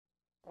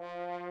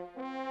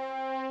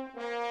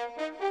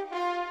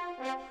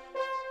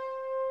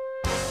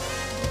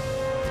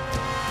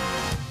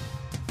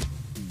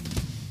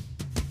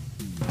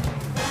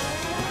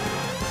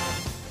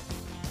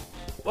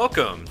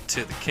Welcome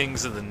to the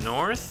Kings of the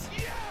North,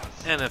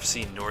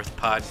 NFC North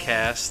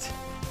podcast,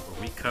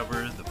 where we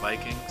cover the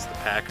Vikings, the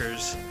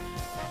Packers,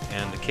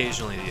 and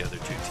occasionally the other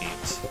two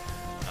teams,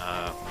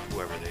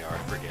 whoever they are,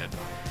 forget.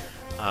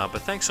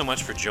 But thanks so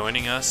much for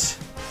joining us.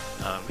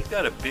 We've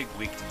got a big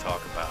week to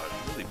talk about,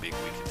 a really big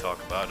week to talk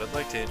about. I'd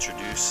like to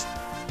introduce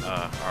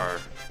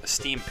our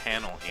esteemed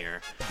panel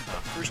here.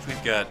 First,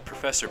 we've got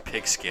Professor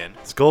Pigskin.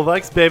 Skull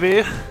Vikes,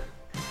 baby.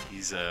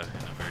 He's in a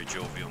very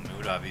jovial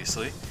mood,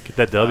 obviously. Get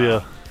that W.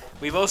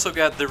 We've also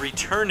got the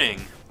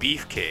returning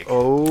Beefcake.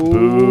 Oh,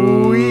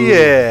 Boo.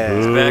 yeah.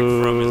 He's back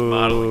from his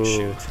modeling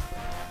shoot.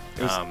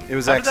 It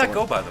was How excellent. did that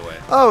go, by the way?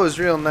 Oh, it was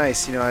real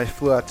nice. You know, I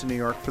flew out to New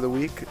York for the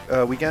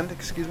weekend,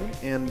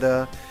 and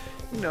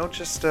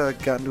just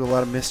got into a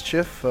lot of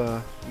mischief,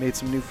 made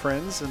some new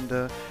friends, and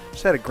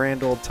just had a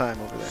grand old time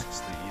over there.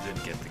 So you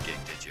didn't get the gig,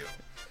 did you?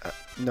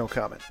 No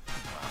comment.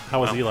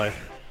 How was Eli?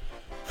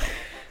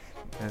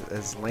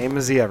 As lame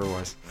as he ever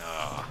was.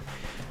 Oh,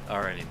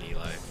 alrighty,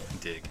 Eli.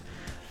 Dig.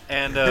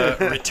 And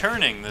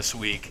returning this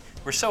week,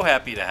 we're so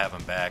happy to have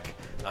him back.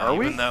 Are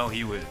we? Even though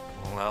he was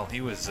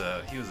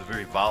a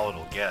very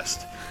volatile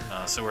guest.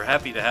 So we're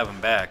happy to have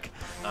him back.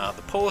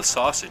 The Polish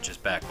Sausage is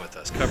back with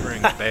us,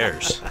 covering the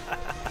Bears.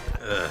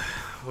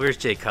 Where's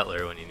Jay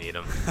Cutler when you need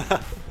him?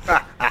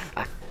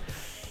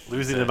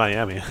 Losing in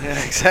Miami.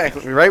 Yeah,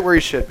 exactly. Right where he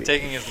should be.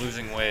 Taking his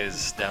losing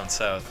ways down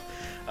south.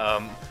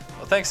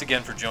 Well, thanks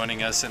again for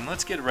joining us, and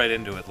let's get right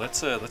into it. Let's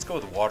go with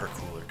the water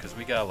cooler because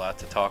we got a lot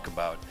to talk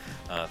about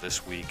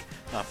this week.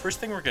 First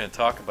thing we're going to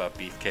talk about,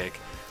 Beefcake.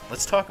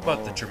 Let's talk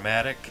about the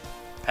dramatic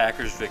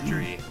Packers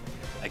victory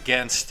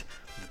against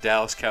the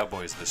Dallas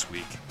Cowboys this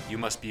week. You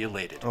must be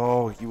elated.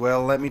 Oh,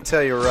 well, let me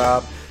tell you,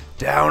 Rob.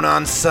 Down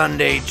on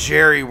Sunday,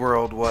 Jerry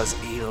World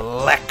was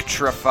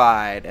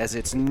electrified as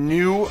its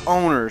new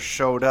owners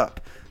showed up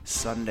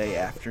Sunday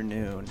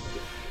afternoon.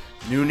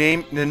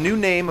 The new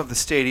name of the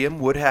stadium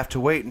would have to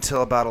wait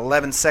until about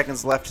 11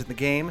 seconds left in the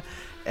game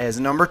as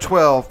number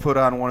 12 put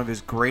on one of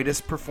his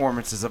greatest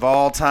performances of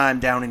all time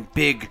down in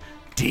Big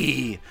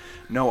D.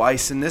 No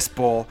ice in this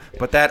bowl,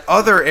 but that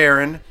other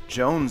Aaron,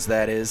 Jones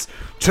that is,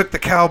 took the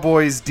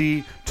Cowboys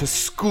D to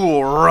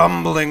school,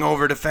 rumbling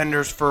over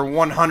defenders for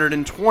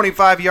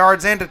 125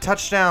 yards and a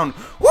touchdown.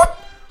 Whoop!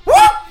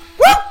 Whoop!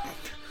 Whoop!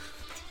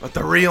 But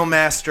the real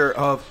master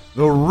of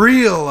the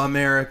real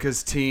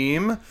America's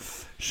team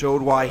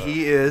showed why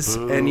he is,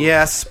 and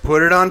yes,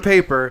 put it on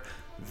paper,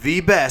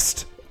 the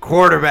best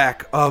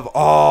quarterback of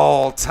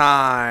all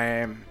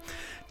time.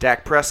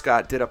 Dak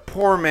Prescott did a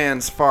poor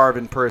man's Favre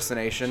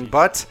impersonation,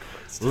 but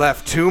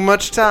left too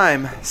much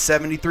time.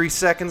 73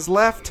 seconds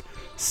left,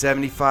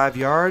 75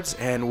 yards,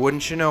 and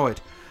wouldn't you know it,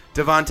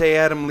 Davante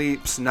Adams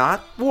leaps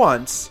not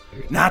once,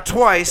 not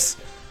twice,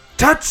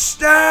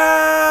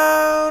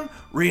 touchdown!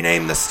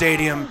 Rename the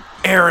stadium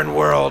Aaron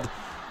World.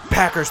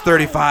 Packers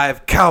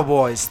 35,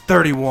 Cowboys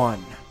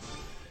 31.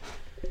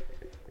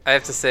 I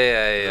have to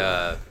say,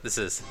 this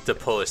is the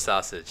Polish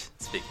Sausage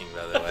speaking,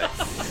 by the way.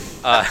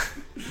 I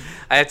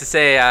have to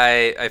say,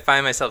 I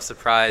find myself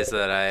surprised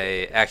that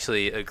I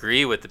actually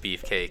agree with the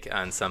Beefcake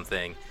on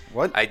something.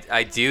 What?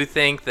 I do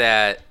think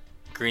that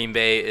Green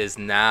Bay is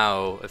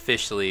now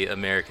officially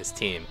America's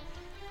team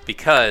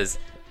because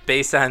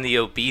based on the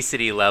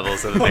obesity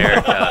levels of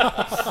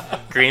America,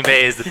 Green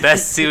Bay is the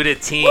best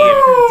suited team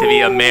to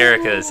be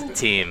America's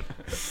team.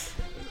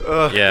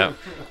 Yeah.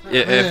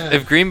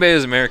 If Green Bay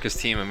is America's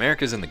team,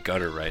 America's in the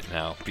gutter right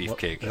now,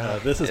 Beefcake.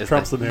 This is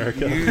Trump's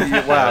America.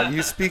 Wow,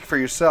 you speak for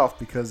yourself,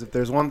 because if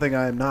there's one thing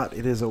I am not,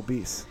 it is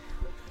obese.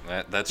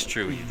 That's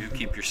true. You do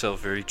keep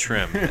yourself very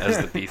trim as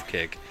the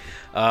Beefcake.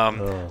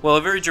 Well,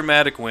 a very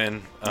dramatic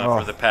win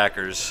for the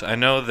Packers. I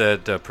know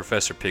that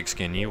Professor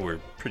Pigskin, you were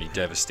pretty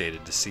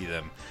devastated to see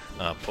them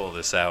pull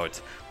this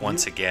out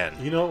once again.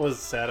 You know what was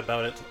sad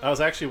about it? I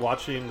was actually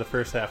watching the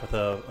first half with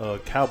a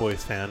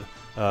Cowboys fan.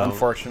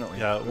 Unfortunately.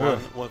 Yeah,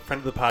 one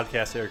friend of the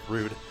podcast, Eric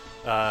Rude.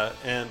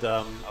 And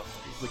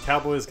the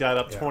Cowboys got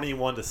up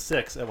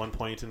 21-6 at one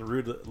point, and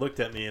Rude looked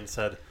at me and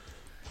said,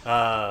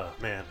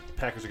 man,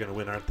 Packers are going to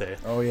win, aren't they?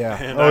 Oh, yeah.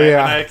 And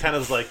I kind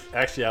of was like,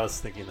 actually, I was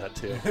thinking that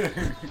too.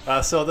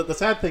 So the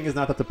sad thing is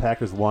not that the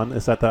Packers won,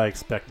 it's that I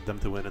expected them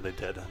to win, and they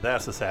did.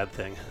 That's the sad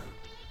thing.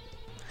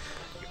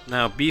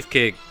 Now,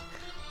 Beefcake,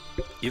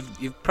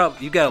 you've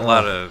probably got a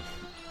lot of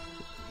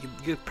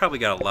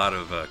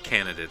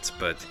candidates,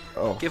 but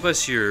give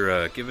us your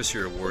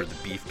award, the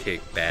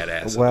Beefcake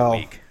Badass of the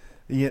week.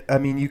 Yeah, I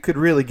mean, you could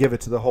really give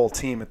it to the whole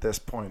team at this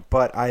point,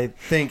 but I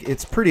think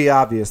it's pretty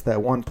obvious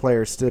that one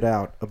player stood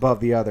out above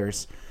the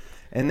others,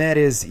 and that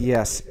is,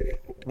 yes,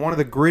 one of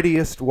the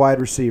grittiest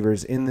wide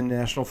receivers in the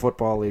National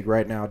Football League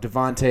right now,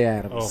 Davante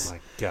Adams. Oh,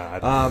 my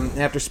God.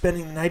 After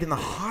spending the night in the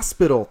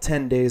hospital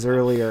 10 days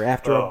earlier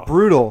after a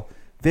brutal,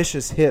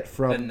 vicious hit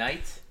from... The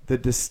night?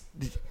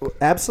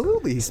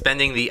 Absolutely.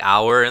 Spending the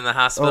hour in the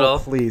hospital? Oh,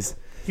 please.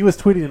 He was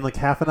tweeting in like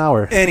half an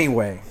hour.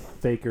 Anyway.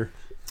 Faker.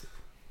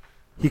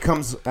 He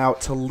comes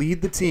out to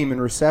lead the team in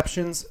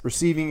receptions,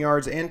 receiving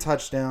yards, and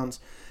touchdowns.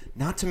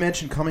 Not to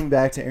mention coming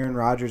back to Aaron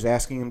Rodgers,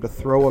 asking him to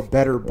throw a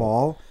better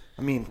ball.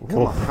 I mean,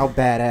 come on, how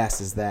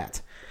badass is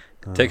that?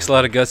 Takes a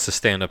lot of guts to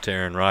stand up to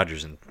Aaron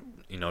Rodgers and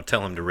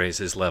tell him to raise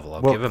his level.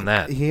 I'll give him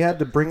that. He had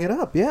to bring it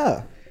up,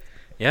 yeah.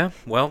 Yeah,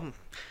 well,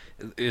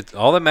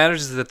 all that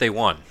matters is that they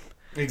won.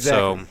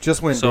 Exactly. So,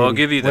 just win. So baby. I'll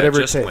give you that.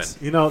 Whatever Just it win.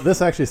 takes.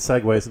 This actually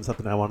segues into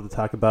something I wanted to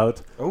talk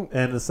about. Oh.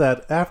 And it's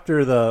that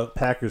after the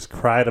Packers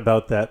cried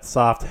about that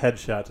soft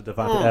headshot to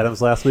Devontae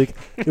Adams last week,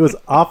 it was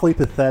awfully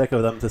pathetic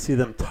of them to see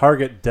them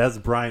target Des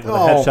Bryant with a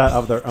headshot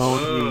of their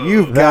own.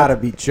 You've got to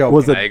be joking.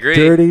 Was a I agree.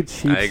 dirty,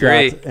 cheap I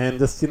agree. shot. And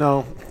just,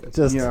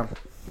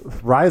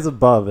 rise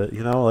above it,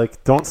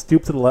 like don't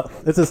stoop to the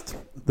left. It's just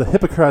the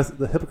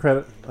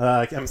hypocrite.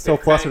 I'm so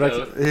flustered.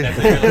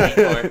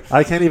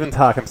 I can't even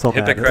talk. I'm so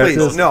mad.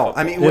 Please, no.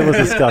 I mean, It was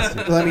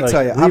disgusting. Let me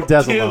tell you, leave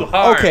Des alone.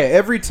 Okay,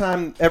 every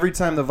time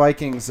the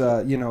Vikings,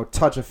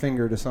 touch a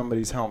finger to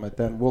somebody's helmet,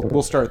 then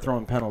we'll start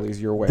throwing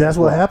penalties your way. That's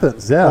what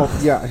happens. Yeah.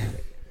 Well, yeah.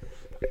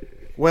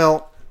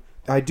 Well,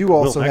 I do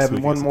also next have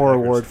week one against the more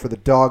Packers. award for the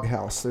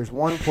doghouse. There's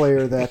one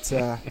player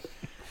that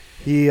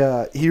he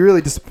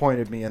really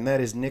disappointed me, and that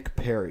is Nick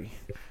Perry.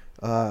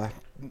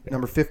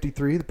 Number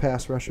 53, the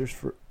pass rusher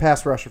for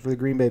the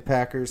Green Bay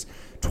Packers.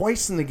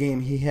 Twice in the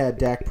game, he had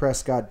Dak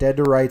Prescott dead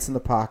to rights in the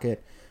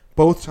pocket.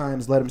 Both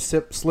times, let him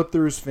slip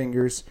through his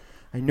fingers.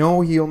 I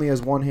know he only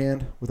has one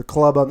hand with a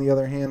club on the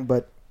other hand,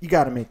 but you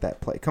got to make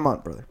that play. Come on,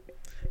 brother.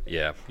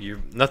 Yeah,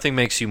 nothing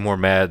makes you more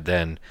mad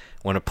than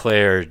when a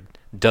player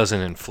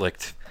doesn't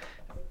inflict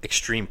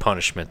extreme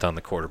punishment on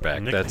the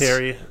quarterback. Nick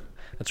Perry.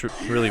 That's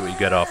really what you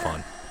get off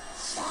on.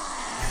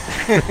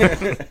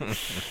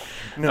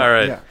 No, All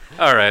right. yeah.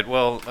 All right.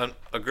 Well,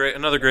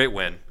 another great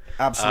win.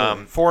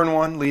 Absolutely.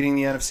 4-1, leading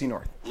the NFC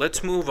North.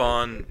 Let's move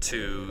on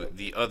to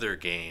the other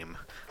game,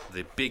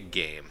 the big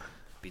game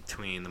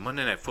between the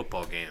Monday Night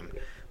Football game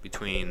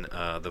between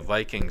the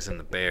Vikings and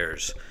the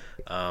Bears.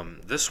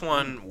 This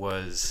one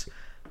was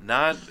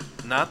not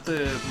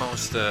the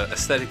most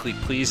aesthetically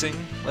pleasing,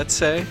 let's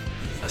say,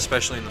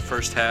 especially in the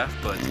first half.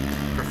 But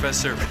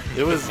Professor,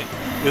 It was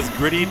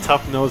gritty,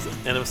 tough-nosed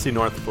NFC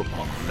North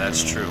football.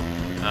 that's true.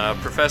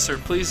 Professor,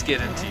 please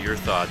get into your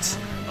thoughts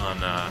on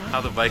how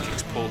the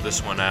Vikings pulled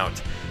this one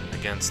out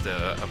against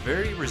a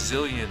very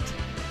resilient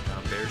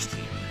Bears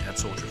team at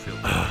Soldier Field.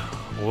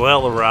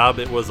 Well, Rob,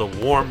 it was a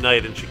warm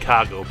night in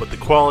Chicago, but the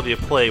quality of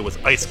play was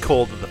ice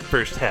cold in the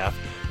first half.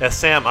 As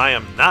Sam, I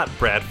am not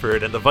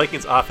Bradford, and the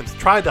Vikings offense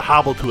tried to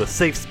hobble to a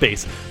safe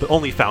space, but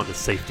only found a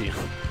safety.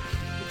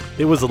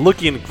 It was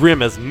looking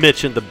grim as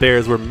Mitch and the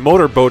Bears were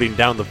motorboating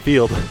down the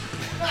field.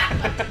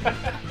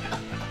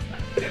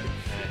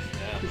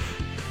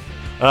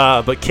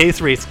 But Case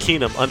Race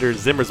Keenum, under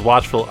Zimmer's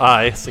watchful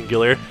eye,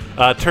 singular,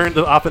 turned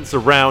the offense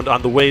around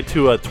on the way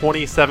to a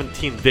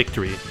 2017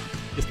 victory.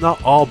 It's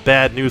not all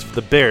bad news for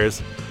the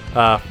Bears.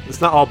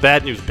 It's not all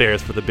bad news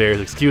Bears for the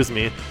Bears,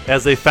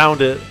 as they found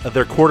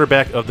their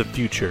quarterback of the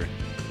future,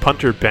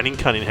 punter Benny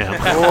Cunningham.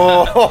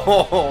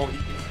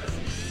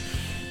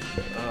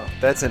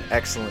 That's an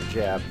excellent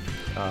jab.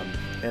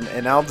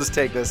 And I'll just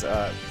take this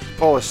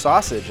Polish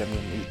sausage. I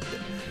mean,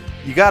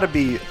 you got to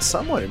be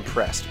somewhat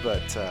impressed,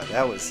 but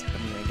that was,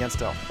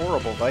 against a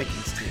horrible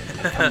Vikings team.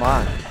 Come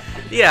on.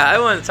 Yeah, I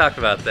want to talk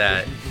about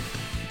that.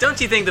 Don't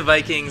you think the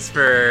Vikings,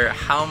 for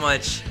how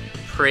much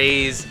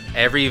praise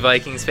every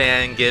Vikings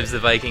fan gives the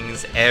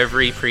Vikings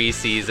every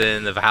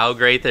preseason of how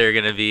great they're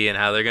going to be and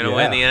how they're going to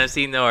win the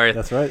NFC North?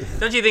 That's right.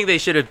 Don't you think they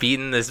should have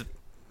beaten this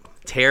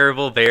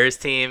terrible Bears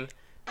team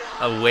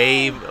by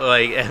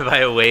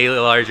a way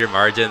larger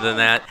margin than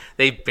that?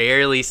 They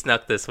barely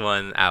snuck this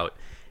one out.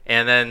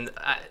 And then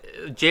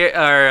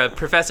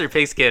Professor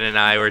Pigskin and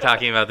I were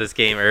talking about this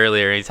game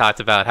earlier, and he talked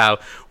about how,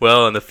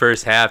 well, in the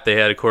first half they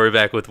had a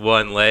quarterback with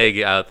one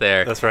leg out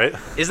there. That's right.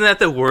 Isn't that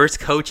the worst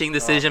coaching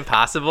decision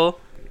possible?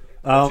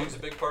 Coaching's a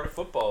big part of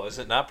football, is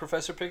it not,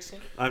 Professor Pigskin?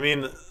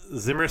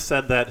 Zimmer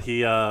said that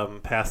he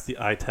passed the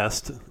eye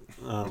test.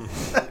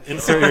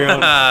 Insert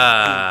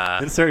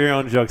your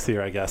own jokes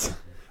here, I guess.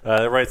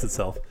 It writes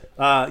itself.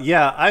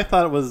 Yeah, I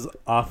thought it was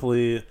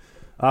awfully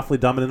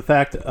dumb. And in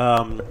fact,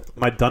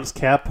 my dunce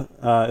cap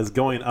is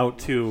going out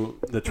to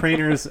the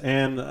trainers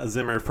and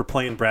Zimmer for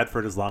playing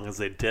Bradford as long as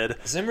they did.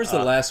 Zimmer's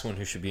the last one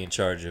who should be in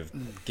charge of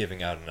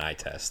giving out an eye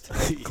test.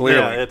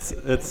 Clearly. Yeah,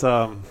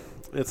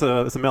 it's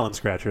a melon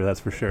scratcher,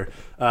 that's for sure.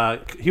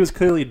 He was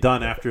clearly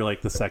done after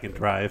the second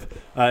drive.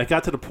 It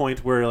got to the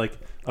point where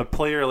a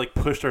player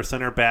pushed our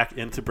center back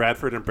into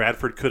Bradford, and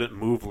Bradford couldn't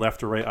move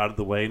left or right out of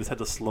the way, and just had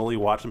to slowly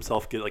watch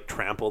himself get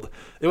trampled.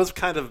 It was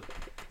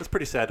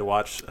pretty sad to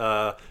watch.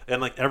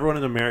 And everyone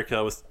in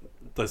America was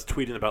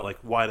tweeting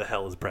about why the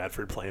hell is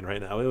Bradford playing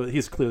right now?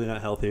 He's clearly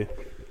not healthy.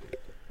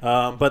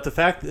 But the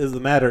fact is, the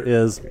matter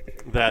is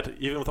that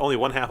even with only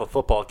one half of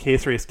football,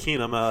 Case Race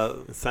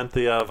Keenum sent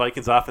the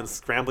Vikings offense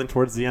scrambling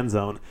towards the end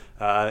zone.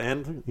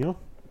 And,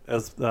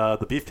 as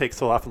the Beefcake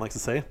so often likes to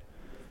say,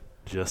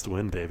 just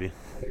win, baby.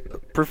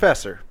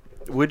 Professor,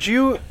 would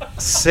you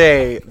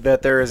say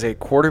that there is a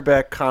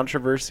quarterback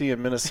controversy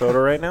in Minnesota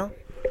right now?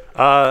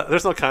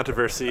 There's no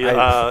controversy. In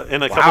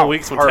a couple of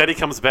weeks, when Teddy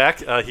comes back,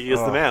 he is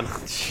the man.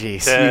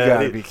 Jeez, you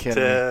gotta be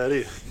kidding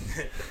me.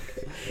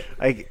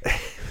 Teddy.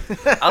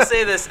 I'll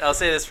say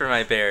this for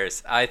my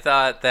Bears. I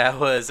thought that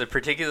was a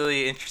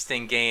particularly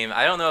interesting game.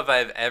 I don't know if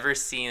I've ever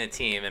seen a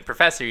team, and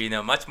Professor, you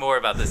know much more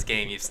about this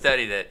game. You've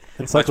studied it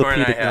much more than I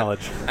Encyclopedic have.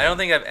 knowledge. I don't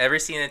think I've ever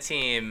seen a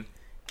team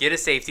get a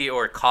safety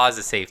or cause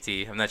a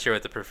safety. I'm not sure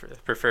what the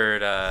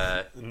preferred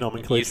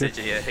Nomenclature.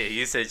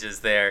 usage is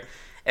there.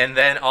 And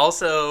then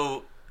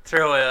also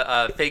throw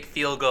a fake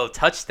field goal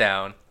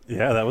touchdown.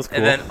 Yeah, that was cool.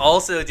 And then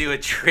also do a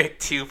trick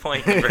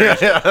 2-point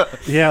conversion.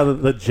 Yeah,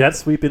 the jet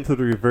sweep into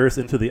the reverse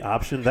into the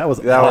option. That was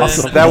That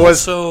awesome.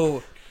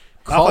 Also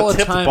call a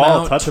tipped ball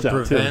timeout to touchdown,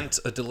 too. prevent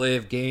a delay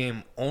of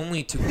game,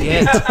 only to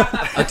get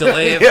a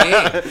delay of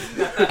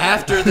game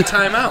after the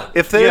timeout.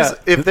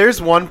 If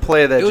there's one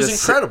play that It was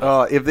just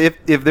incredible.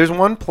 if there's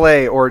one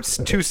play or it's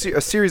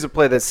a series of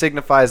play that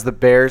signifies the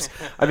Bears,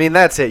 I mean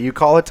that's it. You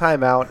call a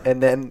timeout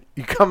and then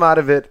you come out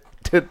of it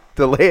to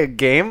delay a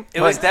game.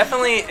 It was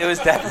definitely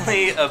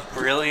a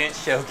brilliant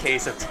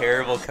showcase of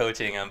terrible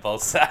coaching on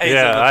both sides of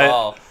the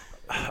ball.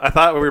 I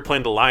thought we were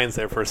playing the Lions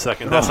there for a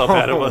second. That's how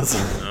bad it was.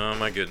 Oh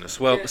my goodness.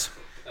 Well,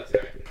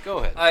 go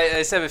ahead. I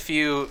just have a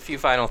few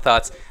final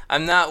thoughts.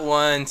 I'm not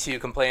one to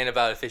complain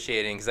about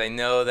officiating because I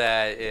know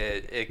that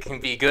it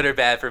can be good or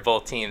bad for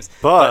both teams.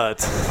 But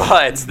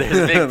there's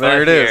a big There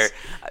but it here. is.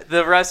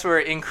 The refs were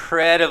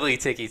incredibly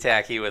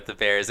ticky-tacky with the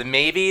Bears, and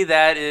maybe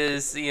that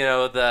is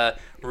the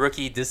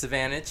rookie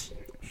disadvantage.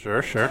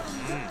 sure.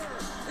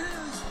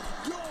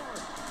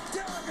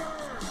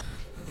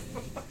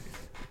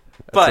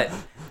 But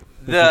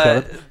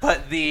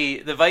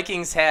the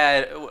Vikings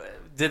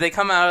did they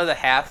come out of the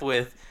half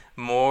with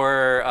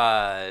more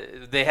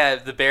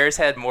the Bears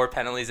had more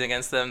penalties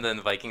against them than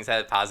the Vikings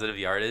had positive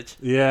yardage?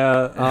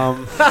 Yeah.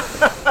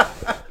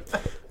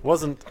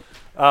 Wasn't.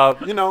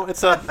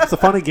 It's a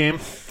funny game.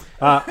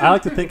 I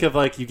like to think of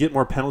like you get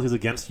more penalties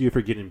against you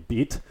for getting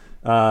beat.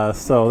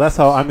 So that's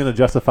how I'm going to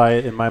justify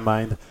it in my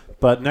mind.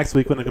 But next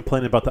week when I'm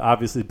complaining about the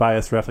obviously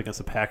biased ref against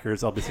the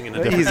Packers, I'll be thinking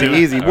a different tune.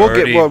 Easy.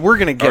 We're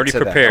gonna get already to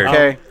prepared.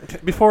 that. Okay.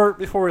 Before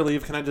we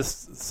leave, can I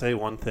just say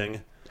one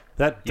thing?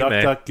 That You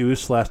may. duck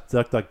goose /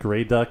 duck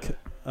gray duck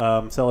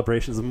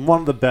celebration is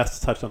one of the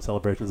best touchdown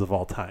celebrations of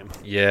all time.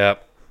 Yeah.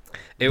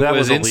 It That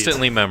was was elite.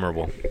 instantly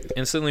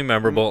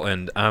memorable,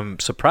 and I'm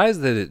surprised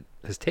that it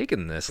has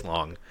taken this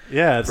long.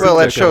 Yeah. It's Well,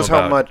 like that shows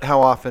about-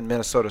 how often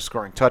Minnesota's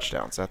scoring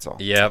touchdowns. That's all.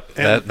 Yep.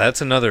 And-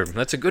 That's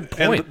a good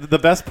point. And the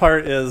best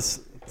part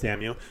is,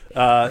 damn you,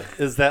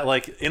 is that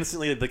like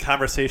instantly the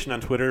conversation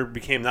on Twitter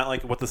became not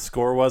like what the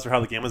score was or how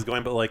the game was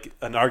going, but like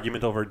an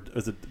argument over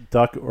is it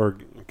duck or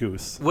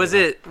goose. Was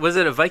it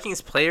a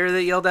Vikings player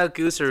that yelled out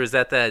goose, or was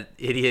that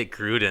idiot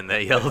Gruden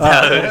that yelled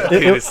out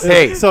goose?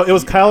 So it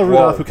was Kyle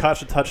Rudolph Whoa. who caught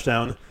the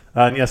touchdown.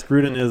 And yes,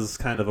 Gruden is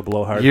kind of a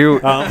blowhard. You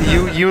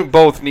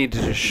both need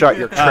to just shut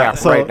your trap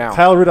so right now.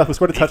 Kyle Rudolph, who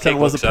scored a He touchdown,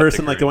 was the looks up to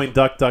person like Gruden. going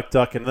duck, duck,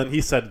 duck, and then he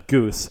said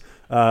goose,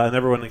 and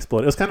everyone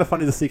exploded. It was kind of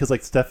funny to see because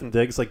like Stefan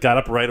Diggs like got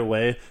up right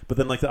away, but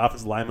then like the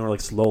offensive linemen were like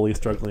slowly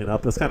struggling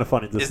up. It was kind of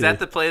funny to see. Is that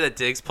the play that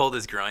Diggs pulled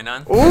his groin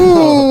on?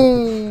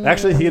 Ooh.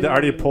 Actually, he had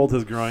already pulled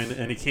his groin,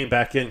 and he came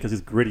back in because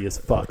he's gritty as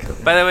fuck.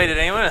 By the way, did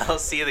anyone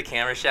else see the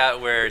camera shot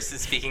where,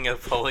 speaking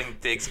of pulling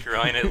Diggs'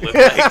 groin, it looked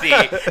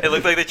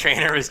like the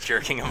trainer was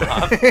jerking him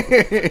off?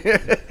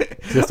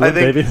 Just do it,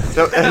 baby.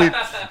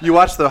 You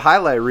watch the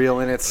highlight reel,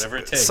 and it's Whatever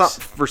it takes.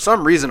 for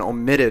some reason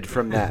omitted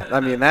from that. I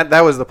mean,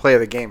 that was the play of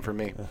the game for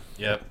me.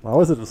 Yep. Why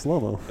was it in slow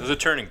mo? It was a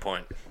turning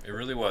point. It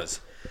really was.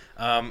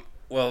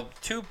 Well,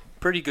 two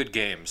pretty good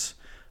games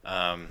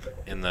for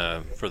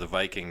the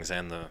Vikings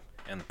and the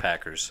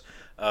Packers.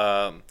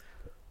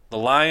 The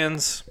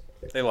Lions,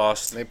 they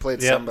lost. They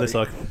played Yeah, somebody. they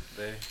suck.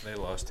 They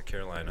lost to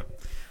Carolina.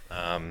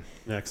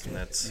 Next. And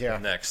that's Yeah.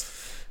 next.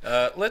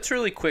 Let's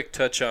really quick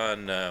touch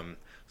on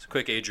some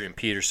quick Adrian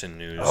Peterson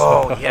news.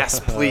 Oh yes,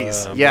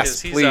 please. Because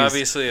Yes, he's please.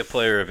 obviously a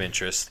player of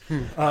interest.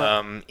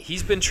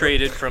 He's been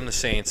traded from the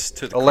Saints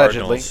to the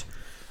Allegedly. Cardinals.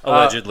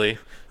 Allegedly.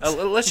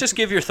 Let's just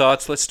give your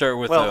thoughts. Let's start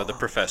with Well, the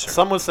professor.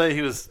 Some would say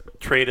he was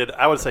traded.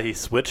 I would say he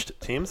switched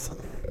teams.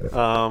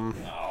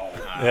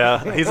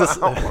 Yeah, he's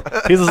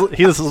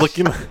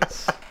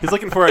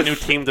looking for a new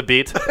team to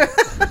beat.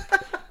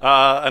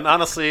 And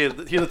honestly,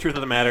 here's the truth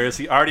of the matter: is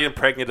he already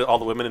impregnated all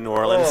the women in New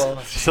Orleans,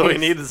 so he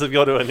needs to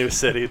go to a new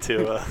city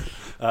to,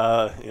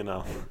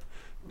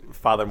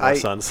 father more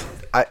sons.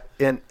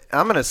 And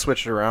I'm going to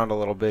switch it around a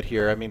little bit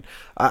here. I mean,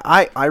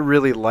 I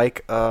really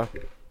like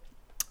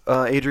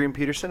Adrian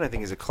Peterson. I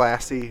think he's a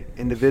classy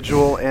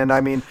individual. And,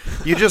 I mean,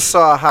 you just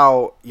saw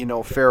how,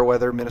 fair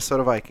weather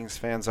Minnesota Vikings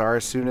fans are.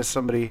 As soon as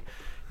somebody,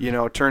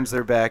 turns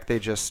their back, they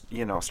just,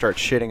 start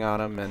shitting on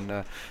them.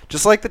 And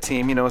just like the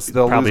team, they'll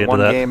Probably lose into one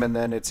that. game and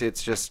then it's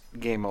just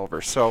game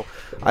over. So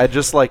I'd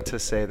just like to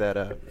say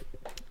that,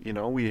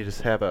 we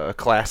just have a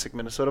classic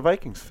Minnesota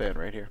Vikings fan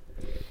right here.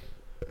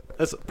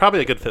 That's probably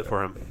a good fit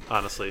for him.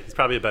 Honestly, he's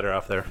probably better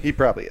off there. He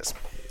probably is.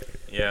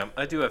 Yeah,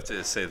 I do have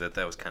to say that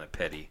was kind of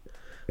petty,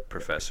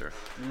 Professor.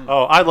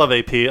 Oh, I love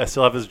AP. I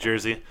still have his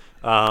jersey.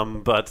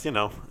 But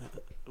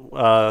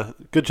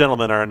good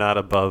gentlemen are not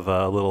above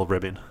a little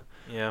ribbing.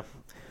 Yeah.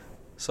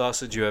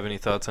 Sausage, you have any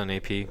thoughts on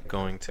AP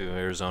going to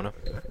Arizona?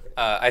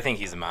 I think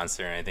he's a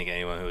monster, and I think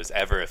anyone who was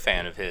ever a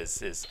fan of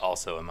his is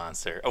also a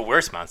monster. A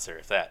worse monster,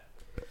 if that.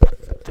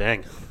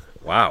 Dang.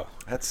 Wow.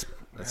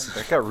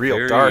 That got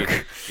real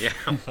dark. Yeah,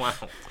 wow.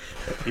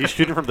 He's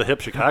shooting from the hip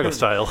Chicago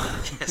style.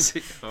 Yes.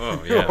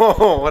 Oh, yeah.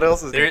 Oh, what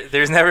else is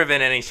There's never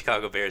been any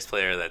Chicago Bears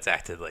player that's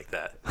acted like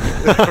that.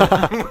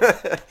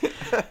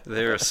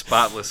 They're a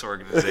spotless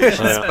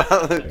organization.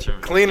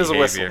 Clean as a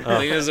whistle.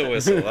 Clean as a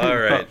whistle. All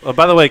right.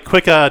 By the way,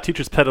 quick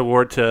teacher's pet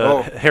award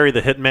to Harry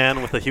the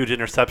Hitman with a huge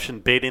interception,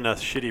 baiting a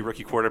shitty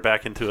rookie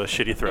quarterback into a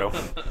shitty throw.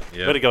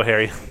 Yep. Way to go,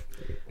 Harry.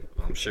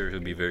 I'm sure he'll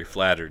be very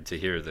flattered to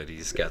hear that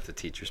he's got the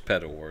teacher's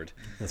pet award.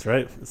 That's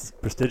right. It's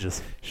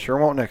prestigious. Sure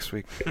won't next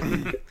week.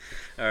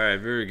 All right,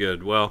 very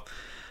good. Well,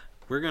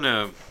 we're going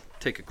to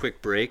take a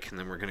quick break, and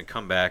then we're going to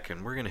come back,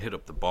 and we're going to hit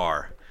up the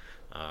bar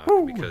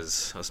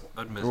because us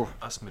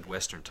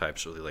Midwestern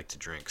types really like to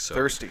drink. So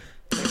Thirsty.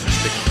 Thanks for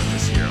sticking with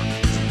us here on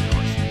Kings of the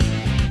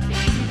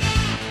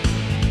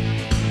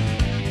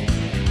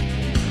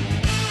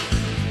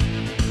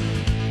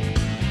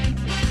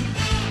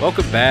North.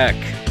 Welcome back,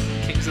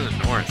 Kings of the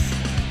North.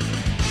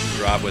 This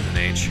is Rob with an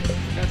H. I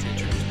forgot to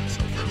introduce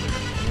myself earlier.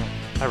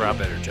 Hi, Rob.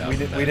 Better job. We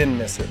didn't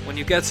miss it. When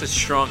you got such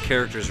strong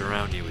characters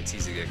around you, it's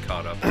easy to get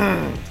caught up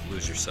and to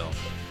lose yourself.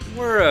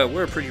 We're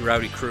a pretty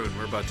rowdy crew, and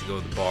we're about to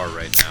go to the bar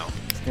right now.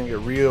 It's gonna get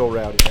real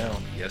rowdy now.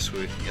 Yes,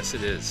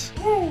 it is.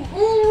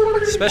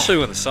 Especially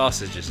when the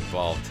sausage is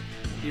involved.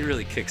 He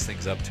really kicks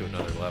things up to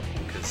another level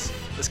because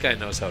this guy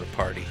knows how to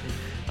party.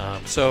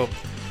 So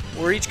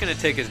we're each going to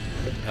take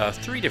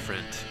 3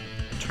 different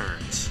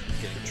turns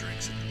getting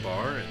drinks at the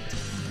bar, and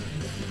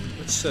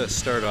let's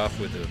start off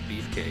with a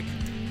beefcake.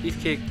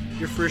 Beefcake,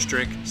 your first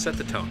drink, set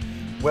the tone.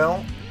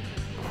 Well,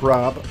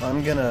 Rob,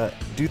 I'm gonna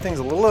do things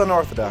a little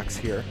unorthodox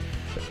here.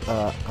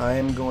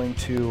 I'm going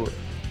to,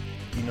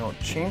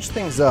 change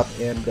things up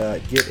and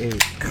get a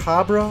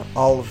Cabra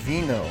al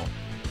Vino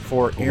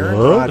for Aaron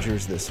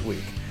Rodgers this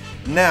week.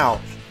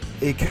 Now,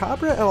 a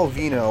Cabra al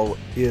Vino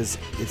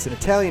it's an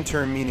Italian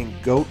term meaning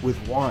goat with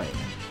wine.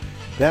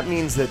 That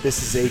means that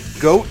this is a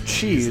goat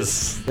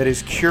cheese that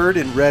is cured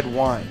in red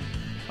wine.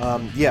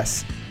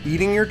 Yes,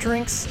 eating your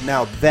drinks,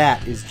 now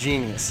that is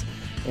genius.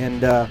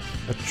 And a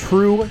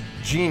true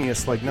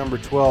genius like number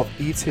 12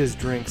 eats his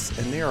drinks,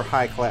 and they are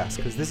high class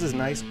because this is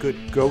nice,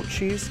 good goat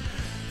cheese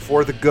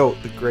for the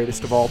GOAT, the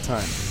greatest of all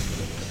time.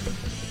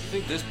 You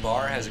think this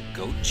bar has a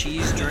goat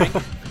cheese drink?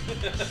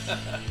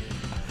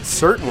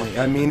 Certainly.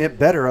 I mean, it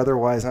better,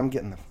 otherwise I'm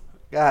getting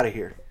the out of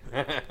here.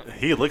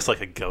 He looks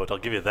like a goat, I'll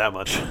give you that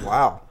much.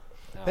 Wow.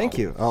 Thank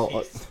you.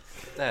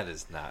 That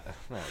is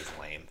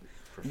lame,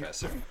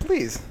 Professor.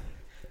 Please.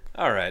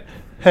 All right.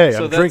 Hey,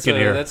 so I'm drinking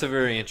here. That's a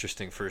very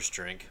interesting first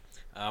drink.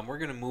 We're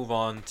going to move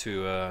on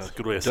to a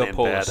good way of saying Del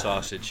Polo bad.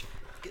 sausage.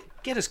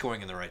 Get us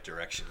going in the right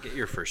direction. Get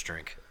your first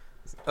drink.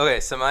 Okay,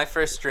 so my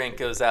first drink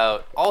goes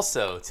out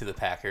also to the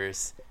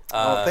Packers.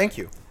 Thank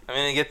you. I'm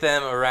going to get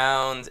them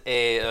around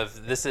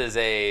this is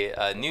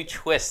a new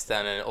twist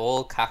on an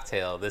old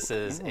cocktail. This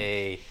is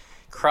a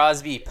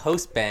Crosby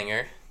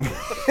post-banger.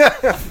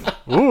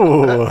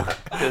 Ooh.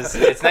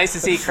 It's nice to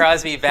see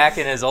Crosby back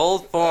in his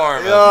old form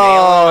of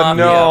nailing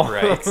off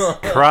the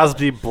uprights.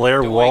 Crosby,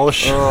 Blair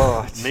Walsh.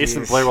 Oh,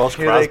 Mason jeez. Blair Walsh,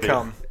 Here Crosby. they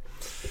come.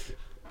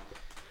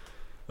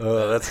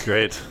 Oh, that's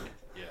great.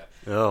 Yeah.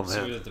 Oh, See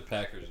man. that the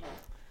Packers will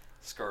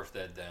scarf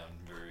that down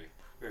very,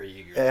 very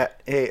eagerly.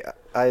 Hey,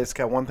 I just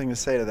got one thing to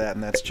say to that,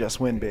 and that's just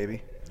win,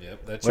 baby.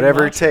 Yep, that's Whatever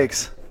your it mantra.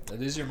 takes.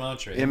 That is your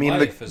mantra. I mean,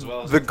 life as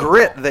well as the in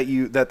grit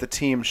football. that the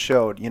team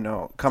showed,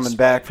 coming Despite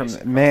back from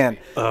Mason man,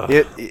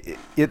 they're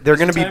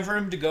going to be time for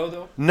him to go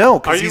though. no, Are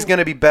because he's you- going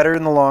to be better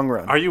in the long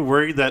run. Are you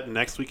worried that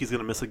next week he's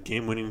going to miss a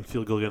game-winning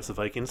field goal against the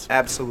Vikings?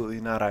 Absolutely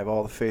not. I have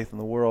all the faith in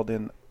the world.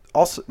 And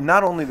also,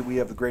 not only do we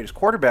have the greatest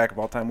quarterback of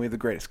all time, we have the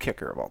greatest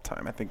kicker of all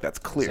time. I think that's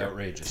It's clear.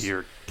 outrageous.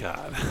 Dear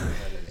God.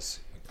 That is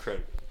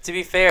incredible. To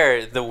be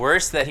fair, the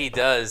worse that he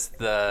does,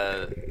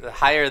 the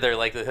higher their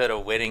likelihood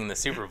of winning the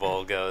Super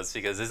Bowl goes.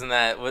 Because isn't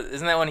that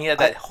when he had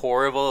that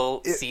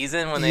horrible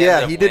season when they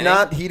ended up he did winning?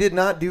 not. He did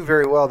not do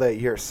very well that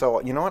year. So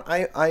you know what?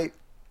 I I'm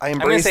gonna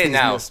embrace say it these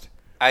now. missed.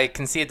 I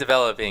can see it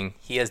developing.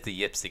 He has the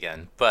yips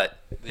again, but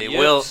they The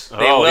will yips?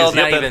 they Oh, will he's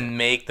not yipping. even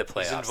make the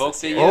playoffs. invoked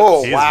this the year. yips.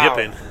 Oh He's wow!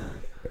 yipping.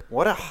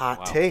 What a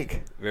hot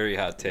take. Very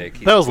hot take.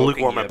 He's That was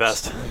invoking lukewarm at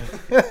yips.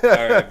 best.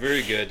 All right,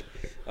 very good.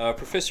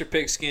 Professor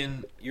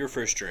Pigskin, your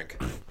first drink.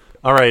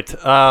 All right.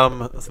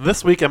 So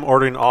this week I'm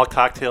ordering all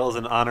cocktails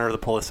in honor of the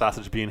Polish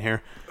sausage being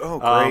here. Oh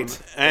great!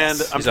 And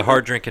He's a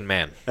hard drinking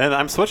man. And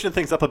I'm switching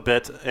things up a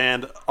bit,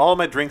 and all of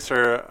my drinks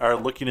are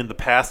looking in the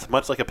past,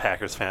 much like a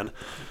Packers fan.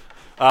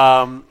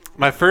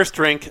 My first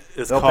drink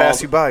is They'll called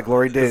pass you by.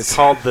 Glory It's days.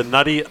 called the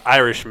Nutty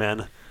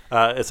Irishman.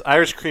 It's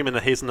Irish cream and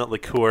a hazelnut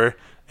liqueur,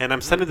 and I'm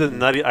sending the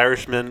Nutty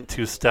Irishman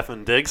to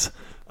Stefan Diggs.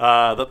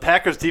 The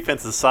Packers'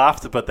 defense is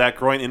soft, but that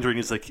groin injury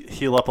needs to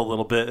heal up a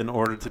little bit in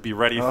order to be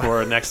ready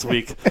for next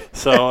week.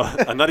 So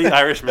a Nutty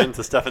Irishman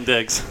to Stefan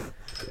Diggs.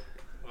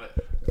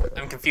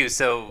 I'm confused.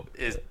 So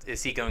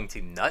is he going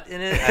to nut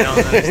in it? I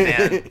don't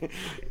understand.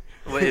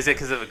 What, is it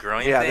because of a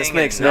groin Yeah, thing? this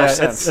makes And- no Yeah,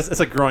 sense. it's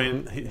a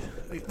groin.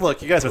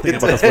 Look, you guys are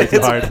thinking about this way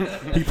too hard.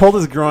 He pulled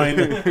his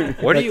groin.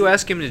 What do you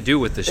ask him to do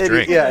with this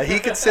drink? Yeah, he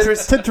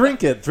considers. To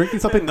drink it. Drinking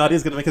something nutty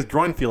is going to make his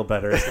groin feel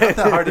better. It's not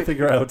that hard to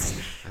figure out.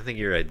 I think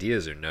your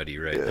ideas are nutty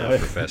right now,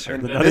 Professor.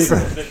 The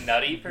The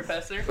nutty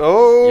professor?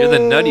 Oh, You're the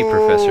nutty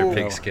Professor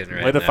Pigskin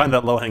right Way to now. find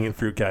that low-hanging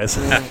fruit, guys.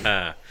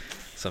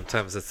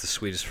 Sometimes that's the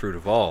sweetest fruit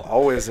of all.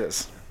 always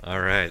is. All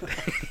right.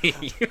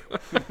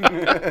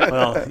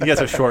 Well, you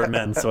guys are short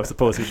men, so I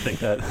suppose you'd think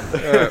that.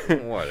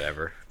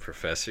 Whatever,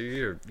 Professor.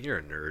 You're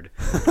a nerd.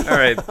 All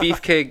right,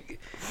 Beefcake,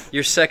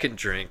 your second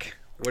drink.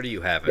 What do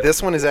you have?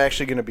 This one is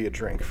actually going to be a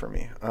drink for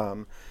me.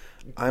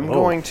 I'm Whoa.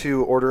 going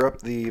to order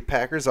up the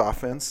Packers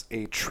offense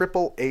a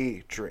triple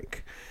A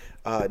drink.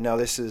 Now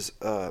this is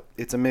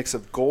it's a mix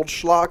of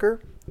Goldschlager,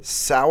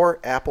 sour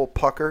apple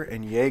pucker,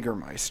 and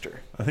Jägermeister.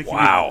 I think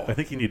Wow. I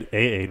think you need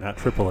AA, not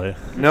AAA.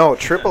 No,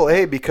 triple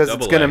A because it's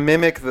Double going to A.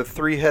 mimic the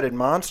three-headed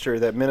monster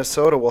that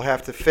Minnesota will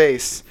have to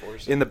face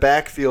in the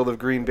backfield of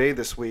Green Bay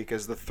this week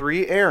as the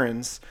three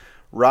Aarons,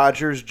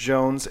 Rodgers,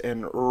 Jones,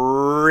 and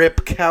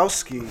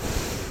Ripkowski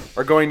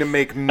are going to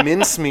make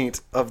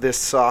mincemeat of this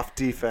soft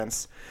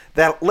defense.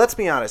 That, let's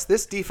be honest,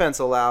 this defense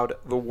allowed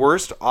the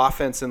worst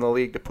offense in the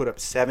league to put up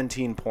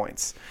 17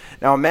 points.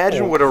 Now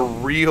imagine what a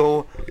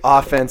real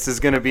offense is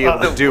going to be able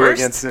to The do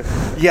worst? against it.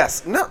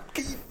 Yes, no,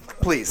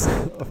 please.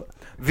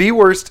 The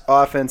worst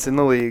offense in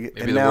the league. Maybe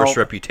and the now, worst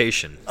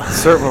reputation.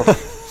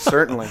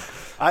 certainly.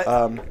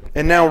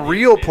 And now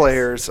real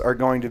players are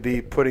going to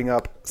be putting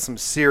up some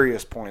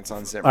serious points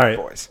on Zimmer, All right.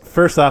 boys.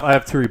 First off, I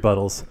have two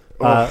rebuttals.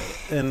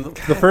 And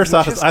the first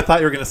off is I thought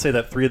you were going to say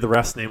that three of the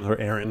refs' names were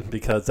Aaron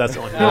because that's the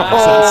only thing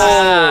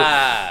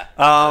that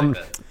makes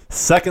sense.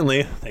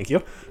 Secondly, thank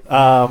you.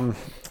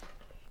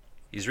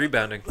 He's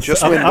rebounding.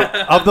 Just when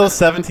Of those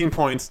 17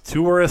 points,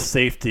 2 were a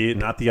safety,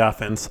 not the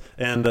offense,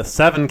 and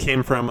 7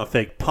 came from a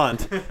fake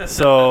punt.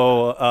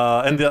 So,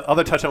 and the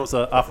other touchdown was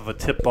off of a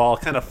tip ball,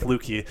 kind of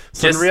fluky.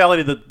 So Just- in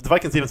reality, the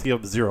Vikings defense gave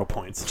up 0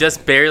 points.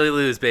 Just barely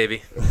lose,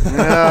 baby.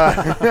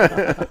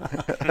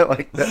 I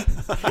like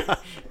that.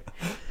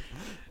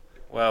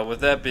 Well, with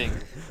that being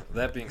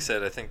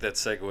said, I think that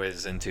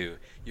segues into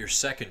your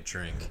second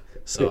drink,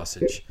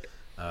 sausage.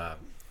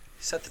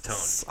 Set the tone.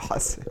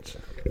 Sausage.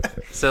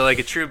 So, like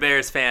a true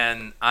Bears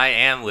fan, I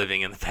am living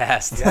in the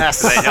past.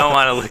 Yes. 'Cause I don't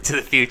want to look to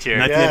the future.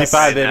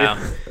 1985, baby. now.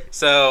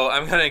 So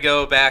I'm gonna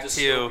go back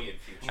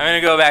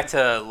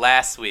to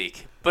last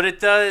week, but it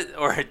does,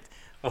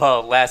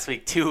 last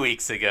week, 2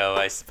 weeks ago,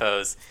 I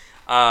suppose.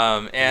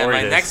 And Glory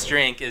my days. next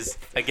drink is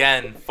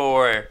again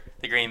for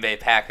the Green Bay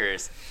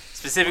Packers,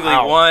 specifically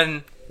Wow.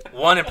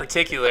 one in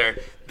particular.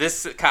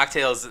 This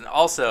cocktail is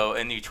also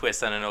a new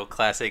twist on an old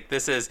classic.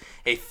 This is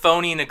a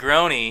phony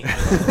Negroni,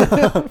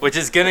 which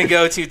is going to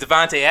go to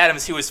Devontae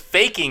Adams, who was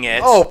faking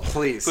it. Oh,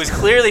 please. Who was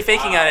clearly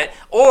faking on it.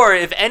 Or,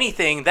 if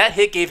anything, that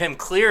hit gave him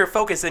clearer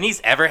focus than he's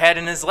ever had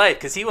in his life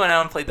because he went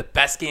out and played the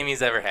best game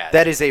he's ever had.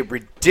 That is a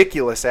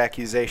ridiculous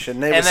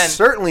accusation. It And was then-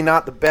 certainly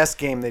not the best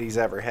game that he's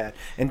ever had.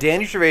 And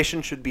Danny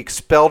Trevathan should be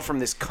expelled from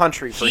this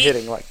country for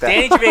hitting like that.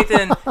 Danny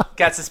Trevathan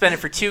got suspended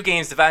for 2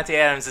 games. Devontae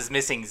Adams is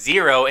missing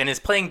 0 and is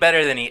playing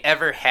better than he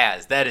ever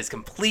has. That is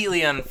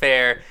completely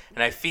unfair,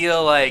 and I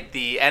feel like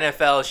the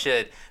NFL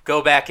should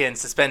go back and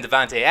suspend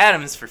Devontae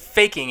Adams for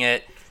faking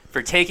it,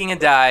 for taking a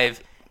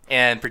dive,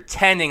 and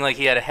pretending like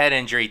he had a head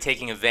injury,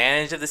 taking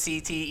advantage of the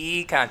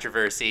CTE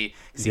controversy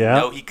because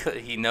Yeah.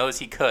 he knows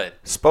he could.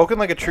 Spoken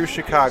like a true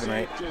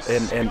Chicagoite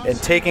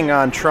and taking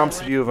on Trump's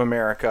view of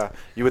America,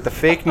 you with the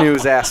fake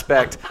news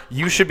aspect,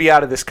 you should be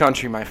out of this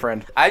country, my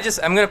friend. I'm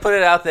going to put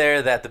it out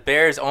there that the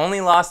Bears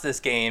only lost this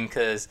game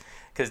because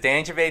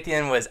Danny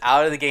Trevathan was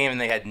out of the game and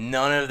they had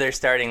none of their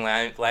starting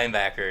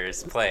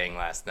linebackers playing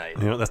last night.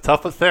 You know, that's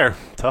tough but fair.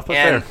 Tough but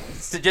And fair.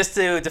 so just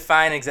to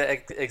define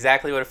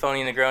exactly what a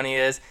phony Negroni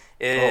is,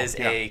 it is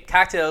a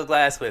cocktail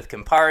glass with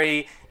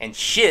Campari and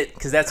shit,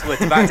 because that's what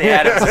Devontae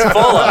Adams is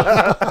full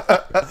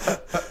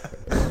of.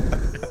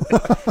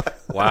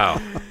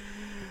 Wow.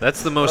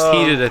 That's the most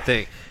heated, I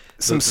think.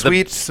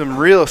 Some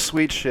real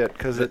sweet shit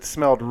because it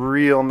smelled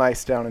real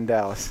nice down in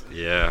Dallas.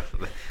 Yeah.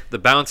 The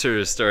bouncer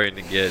is starting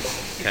to get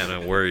kind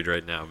of worried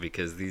right now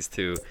because these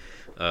two,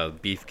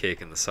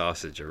 Beefcake and the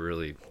sausage, are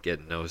really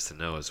getting nose to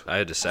nose. I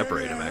had to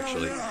separate them,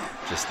 actually,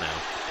 just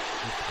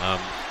now.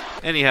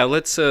 Anyhow,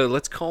 let's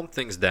calm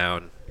things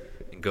down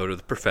and go to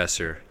the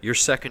professor. Your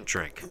second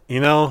drink. You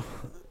know,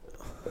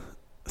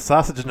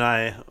 Sausage and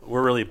I,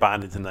 we're really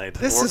bonded tonight.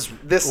 This is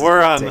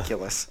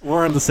ridiculous.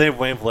 We're on the same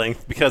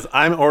wavelength because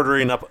I'm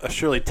ordering up a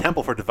Shirley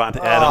Temple for Devontae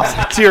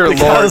Adams. Dear Lord.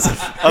 Because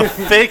a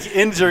fake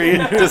injury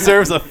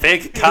deserves a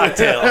fake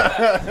cocktail.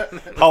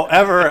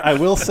 However, I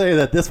will say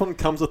that this one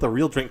comes with a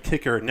real drink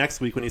kicker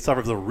next week when he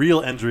suffers a real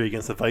injury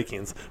against the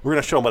Vikings. We're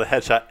going to show him what a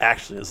headshot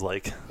actually is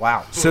like.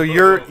 Wow. So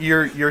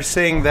you're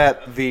saying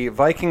that the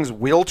Vikings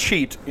will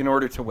cheat in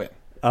order to win?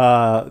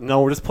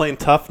 No, we're just playing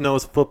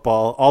tough-nosed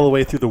football all the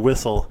way through the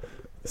whistle.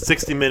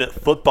 60-minute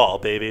football,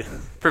 baby.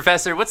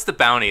 Professor, what's the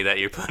bounty that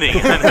you're putting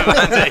on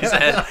Devontae's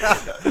head?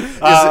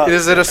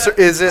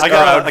 Is it? I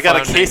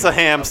got a case of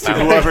hams to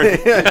whoever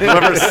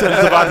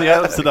sends the body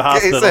out to the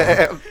hospital.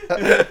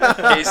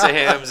 Case of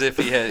hams if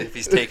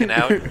he's taken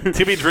out.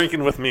 To be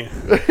drinking with me.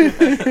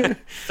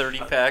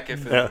 30-pack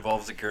if it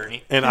involves a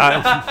gurney. And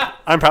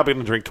I'm probably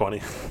going to drink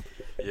 20.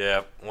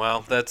 Yeah,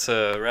 well, that's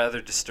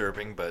rather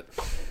disturbing,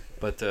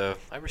 but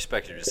I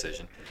respect your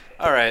decision.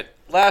 All right,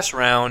 last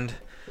round.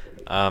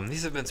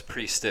 These have been some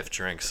pretty stiff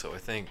drinks, so I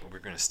think we're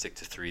going to stick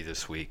to 3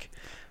 this week.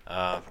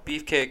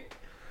 Beefcake,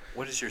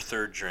 what is your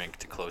third drink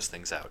to close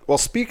things out? Well,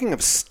 speaking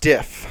of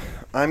stiff,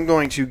 I'm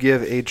going to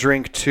give a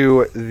drink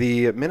to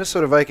the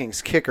Minnesota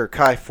Vikings kicker,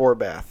 Kai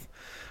Forbath.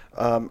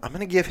 I'm going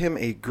to give him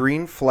a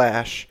Green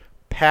Flash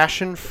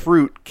Passion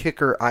Fruit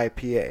Kicker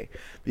IPA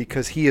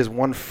because he is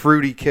one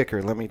fruity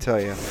kicker, let me tell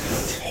you.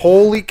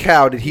 Holy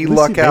cow, did he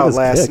luck out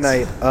last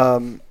night.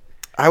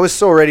 I was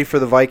so ready for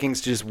the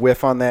Vikings to just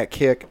whiff on that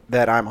kick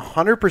that I'm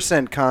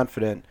 100%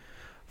 confident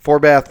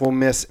Forbath will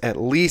miss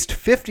at least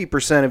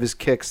 50% of his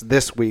kicks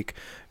this week,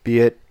 be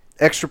it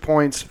extra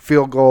points,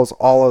 field goals,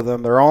 all of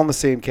them. They're all in the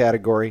same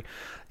category.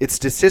 It's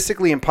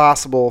statistically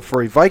impossible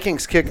for a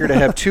Vikings kicker to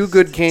have 2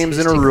 good games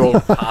in a row.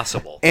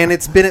 Impossible. And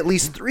it's been at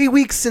least 3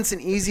 weeks since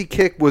an easy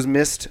kick was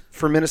missed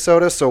for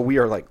Minnesota, so we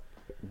are like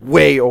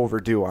way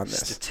overdue on this.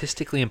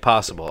 Statistically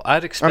impossible.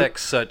 I'd expect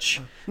such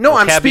I'm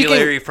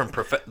vocabulary speaking, from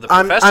the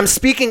professor. I'm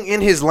speaking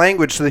in his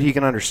language so that he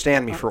can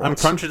understand me for I'm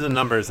once. crunching the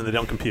numbers and they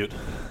don't compute.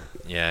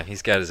 Yeah,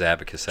 he's got his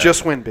abacus out.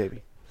 Just win,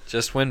 baby.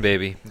 Just win,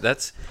 baby.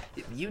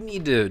 You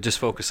need to just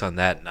focus on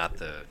that, not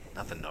the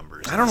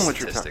numbers. I don't know what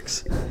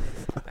statistics.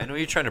 I know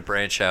you're trying to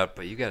branch out,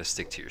 but you got to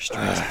stick to your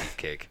strings,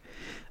 Beefcake.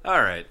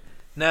 All right,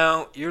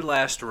 now your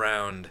last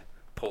round,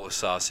 Polish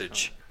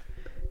sausage.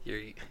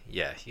 You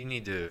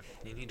need to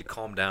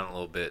calm down a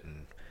little bit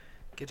and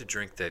get a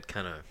drink that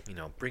kind of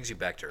brings you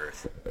back to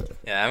earth.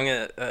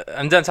 Yeah,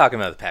 I'm done talking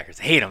about the Packers.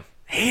 I hate them.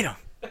 Hate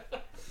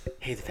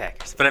the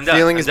Packers, but I'm done.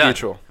 Feeling I'm is done.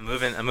 mutual. I'm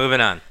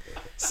moving on.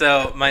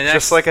 So my next,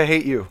 Just like I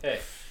hate you. Hey,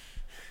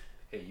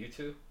 you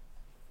two,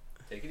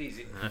 take it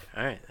easy.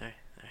 All right.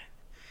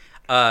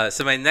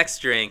 So my next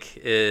drink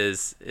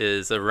is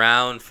a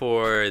round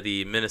for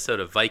the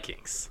Minnesota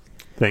Vikings.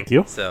 Thank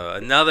you. So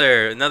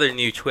another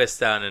new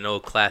twist on an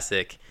old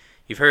classic.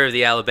 You've heard of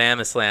the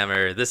Alabama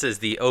Slammer. This is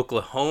the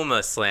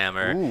Oklahoma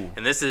Slammer,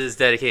 and this is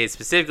dedicated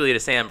specifically to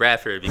Sam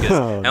Bradford because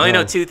I only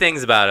know 2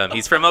 things about him.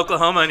 He's from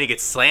Oklahoma, and he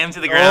gets slammed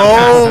to the ground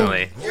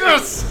constantly.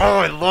 Yes! Oh,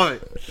 I love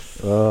it.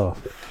 Oh,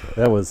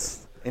 that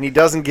was... And he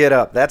doesn't get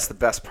up. That's the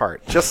best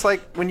part. Just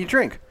like when you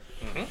drink.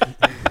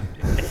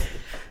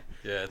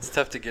 Yeah, it's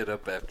tough to get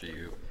up after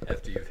you've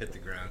hit the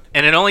ground.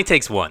 And it only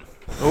takes 1.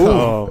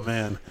 Oh,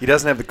 man. He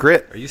doesn't have the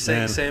grit. Are you saying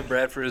Man. Sam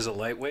Bradford is a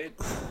lightweight?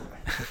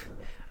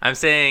 I'm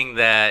saying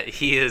that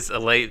he is a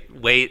light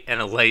weight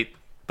and a light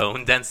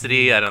bone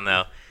density. I don't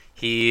know.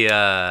 He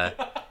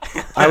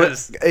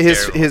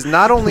his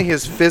not only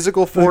his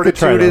physical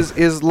fortitude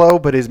is low,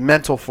 but his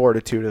mental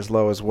fortitude is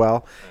low as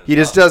well. He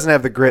just doesn't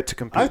have the grit to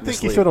compete. I in think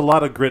this he league. showed a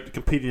lot of grit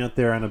competing out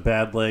there on a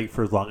bad leg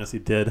for as long as he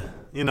did.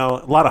 A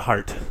lot of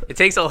heart. It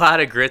takes a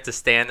lot of grit to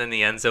stand in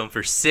the end zone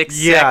for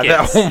 6 Yeah,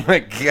 seconds. oh my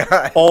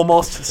god.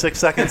 Almost 6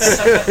 seconds.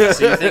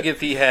 So you think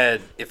if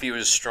he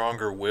was a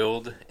stronger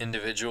willed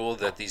individual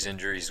that these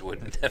injuries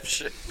wouldn't have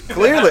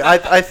Clearly,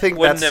 I think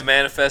wouldn't that's have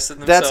manifested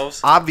themselves?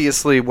 That's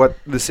obviously what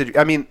the situation.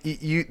 I mean,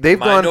 they've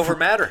Mind gone over for,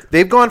 matter.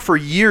 They've gone for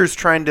years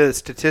trying to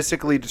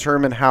statistically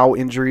determine how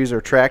injuries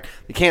are tracked.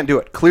 They can't do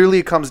it. Clearly,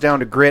 it comes down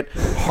to grit,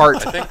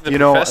 heart. I think the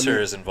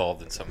professor is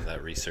involved in some of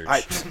that research.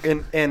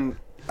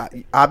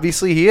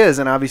 Obviously he is,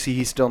 and obviously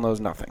he still knows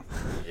nothing.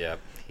 Yeah,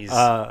 he's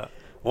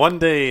one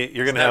day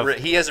you're gonna have.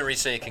 He hasn't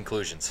reached any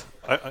conclusions.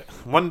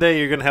 One day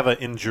you're gonna have an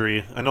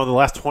injury. I know the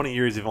last 20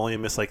 years you've only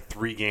missed like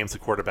 3 games of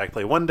quarterback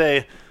play. One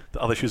day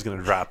the other shoe's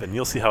gonna drop, and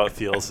you'll see how it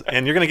feels.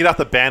 And you're gonna get off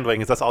the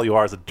bandwagon because that's all you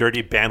are, is a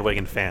dirty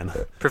bandwagon fan.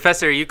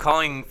 Professor, are you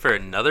calling for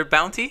another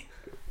bounty?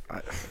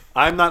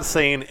 I'm not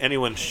saying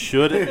anyone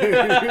should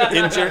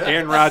injure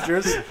Aaron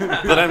Rodgers,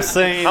 but I'm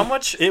saying How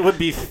much- it would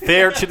be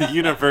fair to the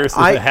universe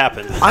if it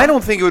happened. I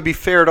don't think it would be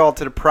fair at all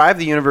to deprive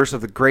the universe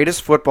of the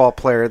greatest football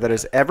player that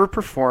has ever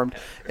performed.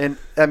 And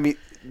I mean,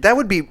 that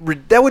would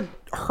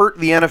hurt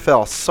the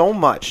NFL so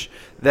much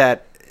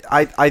that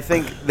I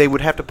think they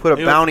would have to put a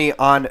bounty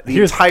on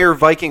the entire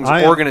Vikings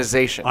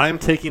organization. I'm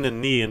taking a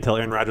knee until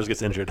Aaron Rodgers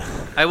gets injured.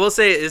 I will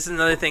say this is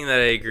another thing that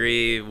I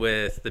agree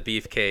with the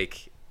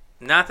Beefcake.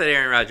 Not that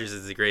Aaron Rodgers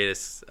is the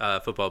greatest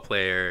football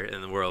player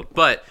in the world,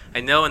 but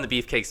I know in the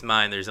Beefcake's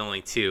mind there's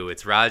only 2.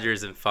 It's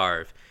Rodgers and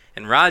Favre.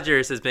 And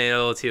Rodgers has been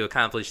able to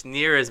accomplish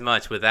near as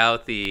much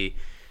without the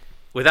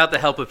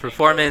help of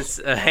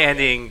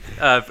performance-enhancing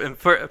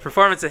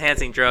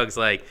drugs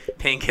like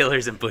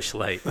painkillers and Busch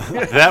Light.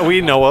 That we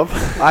know of.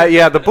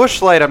 The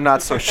Busch Light I'm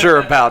not so sure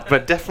about,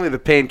 but definitely the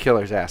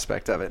painkillers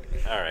aspect of it.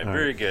 All right,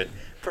 very good.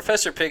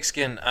 Professor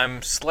Pigskin,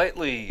 I'm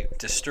slightly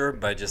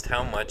disturbed by just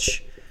how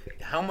much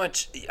how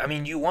much? I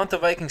mean, you want the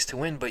Vikings to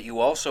win, but you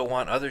also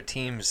want other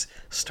teams'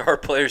 star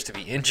players to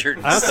be injured.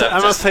 And stuff.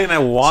 I'm not saying I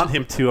want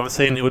him to. I'm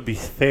saying it would be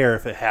fair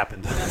if it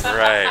happened.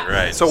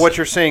 Right. So what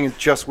you're saying is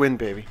just win,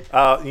 baby.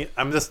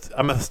 I'm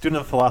a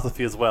student of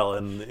philosophy as well,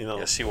 and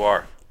Yes, you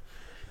are.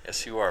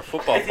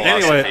 Football philosophy.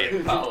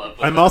 Anyway,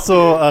 I'm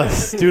also a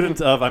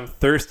student of I'm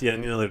thirsty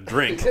and to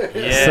drink.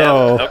 Yeah.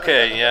 So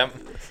Okay. Yeah.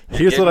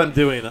 here's what I'm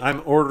doing.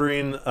 I'm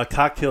ordering a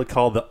cocktail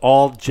called the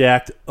All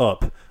Jacked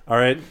Up. All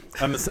right,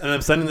 I'm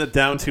sending it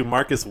down to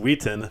Marcus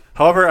Wheaton.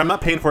 However, I'm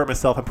not paying for it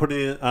myself. I'm putting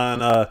it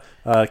on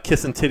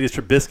Kissin' Titties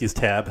Trubisky's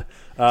tab.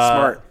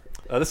 Smart.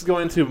 This is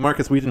going to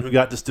Marcus Wheaton, who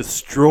got just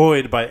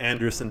destroyed by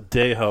Anderson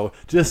Dejo.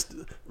 Just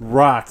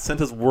rocked, sent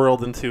his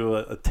world into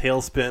a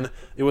tailspin.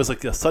 It was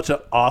like such an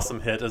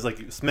awesome hit. It was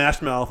like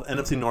Smash Mouth,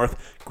 NFC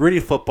North, gritty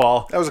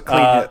football. That was a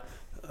clean hit.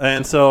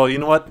 And so, you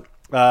know what?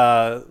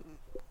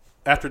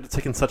 After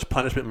taking such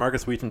punishment,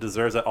 Marcus Wheaton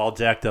deserves that all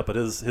jacked up, but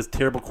his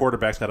terrible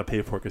quarterback's got to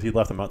pay for it because he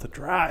left him out to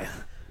dry.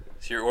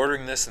 So you're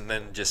ordering this and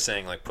then just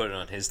saying put it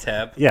on his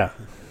tab. Yeah.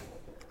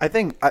 I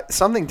think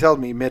something tells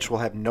me Mitch will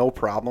have no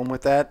problem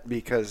with that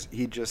because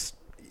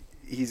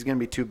he's going to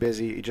be too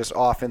busy just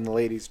off in the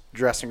ladies'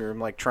 dressing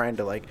room trying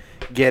to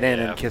get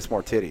in and kiss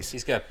more titties.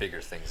 He's got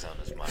bigger things on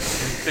his mind.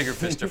 Bigger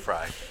fish to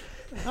fry.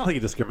 I don't think he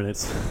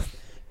discriminates.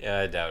 Yeah,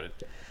 I doubt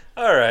it.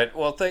 All right.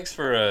 Well, thanks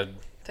for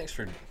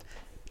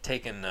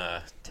taking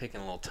a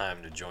little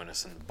time to join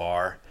us in the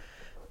bar.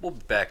 We'll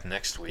be back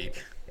next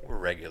week. We're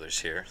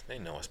regulars here. They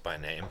know us by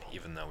name,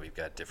 even though we've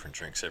got different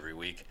drinks every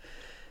week.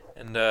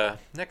 And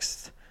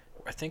next,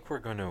 I think we're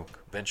going to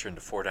venture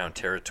into 4-down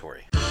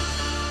territory.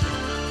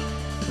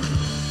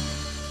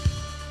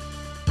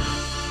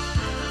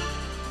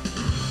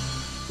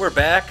 We're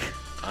back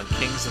on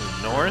Kings of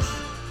the North.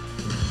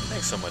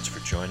 Thanks so much for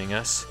joining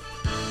us.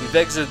 We've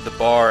exited the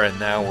bar, and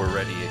now we're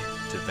ready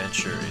to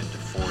venture into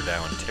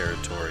 4-down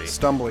territory.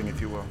 Stumbling, if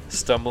you will.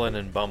 Stumbling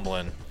and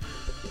bumbling.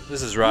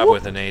 This is Rob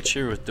with an H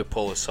here with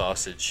DePola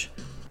Sausage,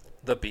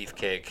 the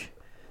Beefcake,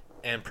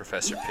 and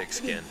Professor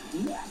Pigskin.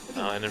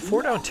 And in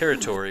 4-down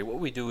territory, what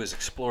we do is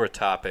explore a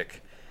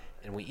topic,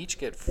 and we each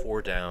get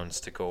 4 downs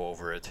to go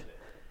over it.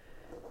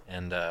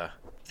 And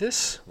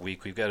this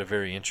week we've got a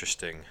very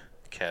interesting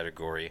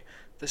category.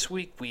 This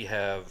week we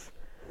have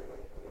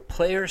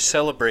player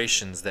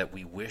celebrations that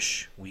we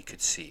wish we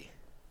could see.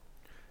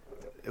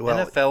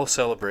 Well, NFL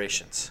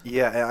celebrations.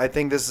 Yeah, I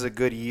think this is a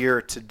good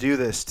year to do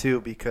this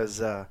too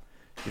because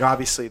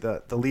obviously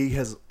the league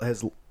has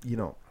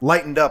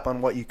lightened up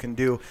on what you can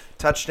do.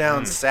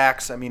 Touchdowns,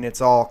 sacks. I mean, it's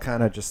all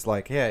kind of just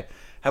hey,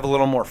 have a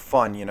little more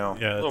fun, Yeah,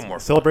 a little more fun.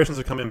 Celebrations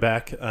are coming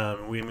back.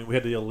 We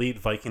had the elite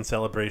Viking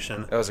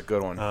celebration. That was a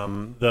good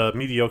one. The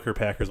mediocre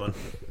Packers one.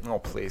 Oh,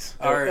 please.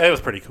 It was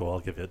pretty cool. I'll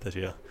give it this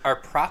year. Are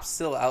props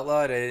still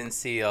outlawed? I didn't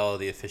see all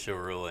the official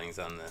rulings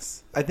on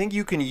this. I think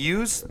you can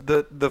use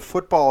the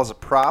football as a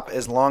prop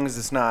as long as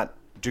it's not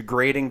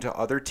degrading to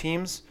other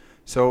teams.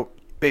 So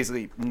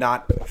basically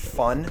not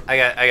fun. I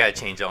gotta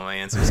change all my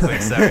answers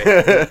quick. Sorry.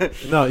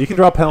 No, you can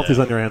draw penalties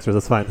on your answers.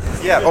 That's fine.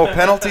 Yeah. Oh,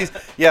 penalties.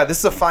 Yeah, this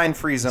is a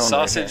fine-free zone.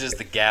 Sausage is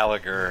the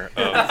Gallagher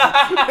of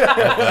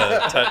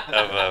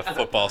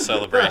football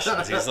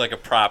celebrations. He's like a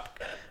prop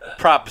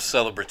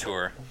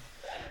celebrateur.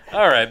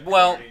 All right.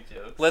 Well,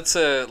 let's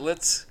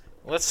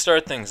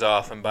start things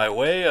off, and by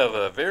way of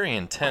a very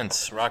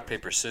intense rock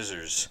paper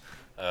scissors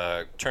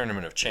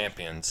tournament of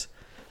champions,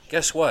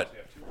 guess what?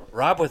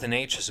 Rob with an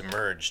H has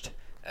emerged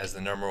as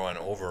the #1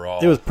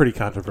 overall. It was pretty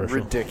controversial.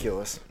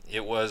 Ridiculous.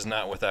 It was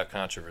not without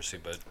controversy,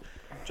 but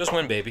just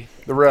win, baby.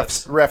 The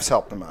refs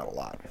helped them out a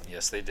lot.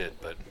 Yes, they did,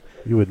 but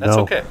You would that's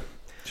know. okay.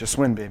 Just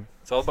win, baby.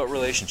 It's all about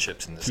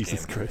relationships in this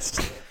Jesus game. Christ.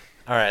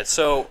 All right,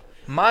 so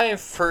my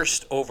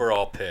first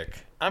overall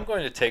pick, I'm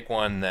going to take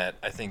one that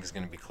I think is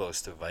going to be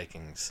close to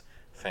Vikings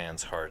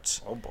fans'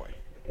 hearts. Oh boy.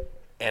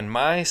 And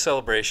my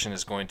celebration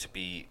is going to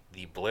be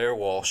the Blair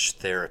Walsh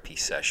therapy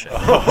session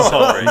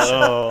celebration.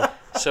 No.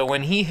 So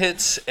when he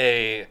hits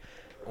a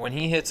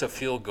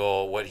field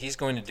goal, what he's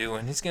going to do,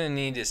 and he's going to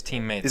need his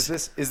teammates.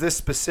 Is this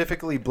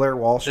specifically Blair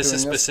Walsh? This doing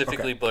is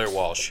specifically Okay. Blair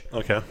Walsh.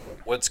 Okay.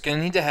 What's going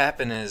to need to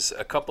happen is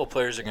a couple of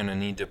players are going to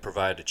need to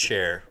provide a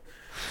chair.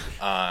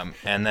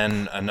 And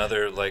then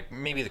another,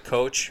 maybe the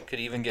coach could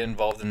even get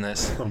involved in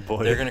this. Oh,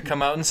 boy. They're going to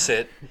come out and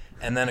sit.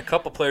 And then a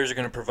couple players are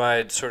going to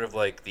provide sort of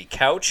the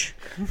couch.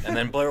 And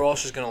then Blair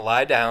Walsh is going to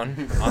lie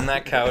down on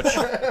that couch.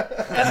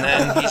 And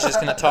then he's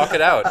just going to talk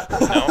it out,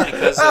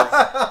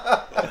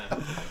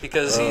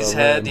 because he's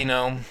had,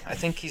 I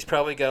think he's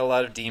probably got a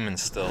lot of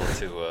demons still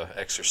to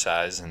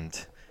exercise.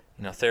 And,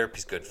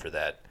 therapy's good for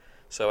that.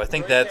 So I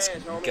think that's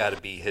got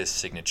to be his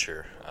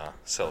signature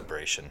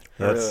celebration.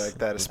 I really like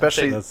that,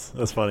 especially.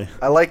 That's funny.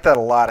 I like that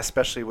a lot,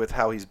 especially with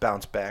how he's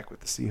bounced back with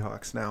the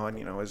Seahawks now, and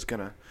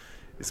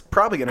is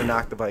probably gonna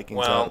knock the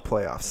Vikings out of the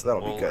playoffs. So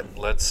that'll be good.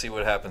 Let's see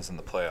what happens in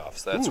the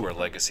playoffs. That's where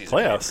legacies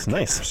Playoffs, are made for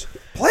nice. keepers.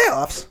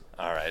 Playoffs.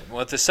 All right. Well,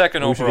 with the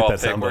second We should get overall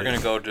that pick, we're soundbite. going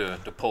to go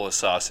to pull a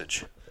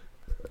sausage.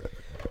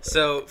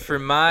 So for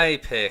my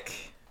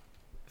pick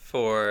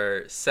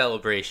for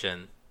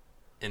celebration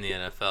in the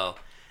NFL,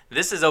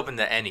 this is open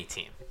to any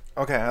team.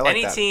 Okay, I like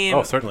Any that. team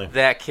Oh, certainly.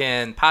 that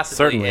can possibly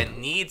Certainly. and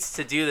needs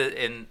to do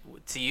the and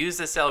to use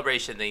the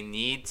celebration, they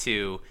need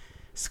to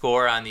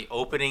score on the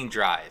opening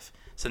drive.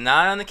 So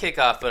not on the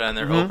kickoff, but on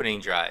their opening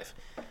drive.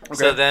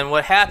 So Okay. then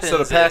what happens? So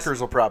the is- Packers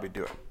will probably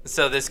do it.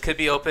 So this could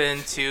be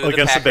open to the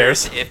Against the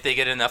Packers Bears. if they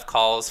get enough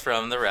calls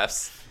from the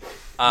refs.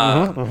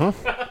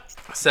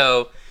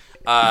 So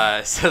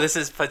this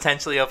is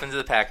potentially open to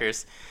the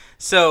Packers.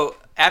 So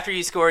after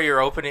you score your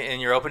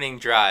opening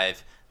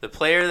drive, the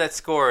player that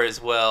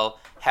scores will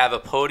have a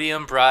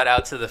podium brought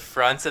out to the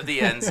front of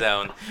the end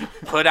zone,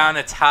 put on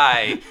a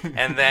tie,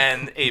 and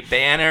then a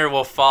banner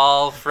will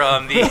fall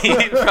from the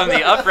from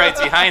the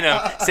uprights behind him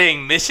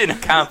saying "Mission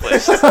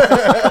accomplished."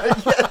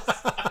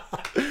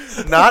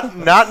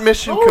 Not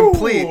mission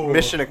complete,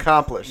 mission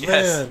accomplished.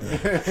 Yes.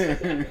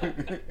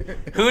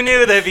 Who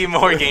knew there'd be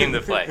more game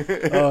to play?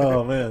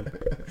 Oh man,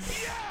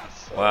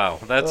 Wow,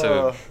 that's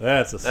a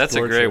that's a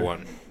great scorcher.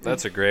 one.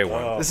 That's a great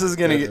one. Oh, This is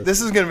gonna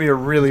goodness. be a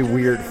really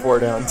weird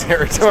 4-down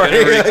territory.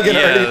 I can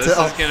Yeah, already this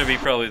tell. is going to be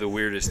probably the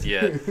weirdest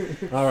yet.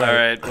 All All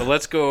right. right, well,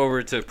 let's go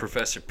over to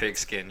Professor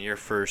Pigskin. Your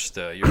first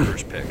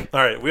pick. All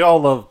right, we all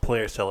love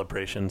player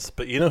celebrations,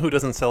 but you know who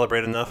doesn't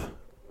celebrate enough?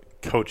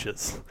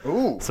 Coaches.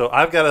 Ooh. So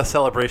I've got a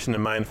celebration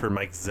in mind for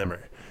Mike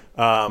Zimmer.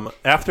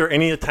 After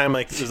any time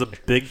like there's a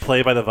big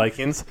play by the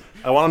Vikings,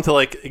 I want him to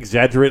like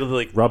exaggeratedly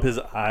like rub his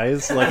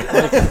eyes, like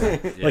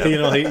you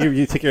know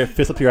you take your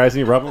fist up to your eyes and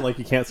you rub them like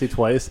you can't see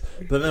twice.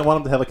 But then I want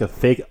him to have like a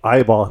fake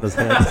eyeball in his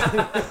hand,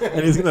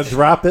 and he's gonna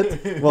drop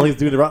it while he's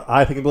doing the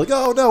eye thing and be like,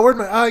 "Oh no, where'd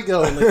my eye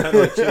go?" And like kind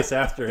of like chase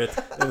after it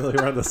and like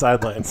around the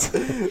sidelines.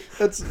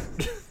 That's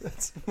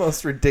the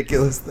most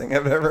ridiculous thing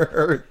I've ever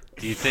heard.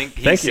 Do you think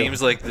he Thank you.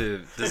 seems like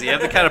does he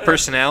have the kind of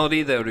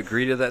personality that would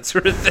agree to that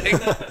sort of thing?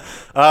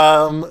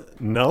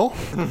 No,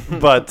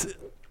 but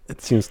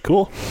it seems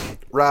cool.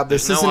 Rob,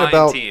 this There's no isn't I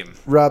about team.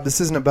 Rob.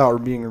 This isn't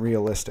about being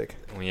realistic.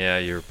 Yeah,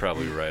 you're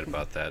probably right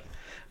about that.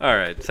 All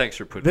right, thanks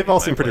for putting. They've me all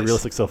in my seemed pretty place.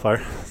 realistic so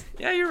far.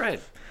 Yeah, you're right.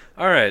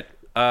 All right,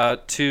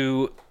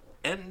 to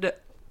end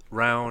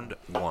round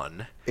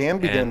one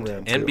And begin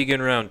round two. and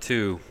begin round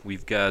two,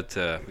 we've got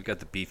the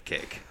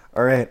beefcake.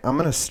 All right, I'm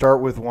going to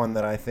start with one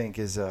that I think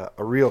is a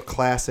real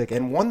classic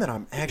and one that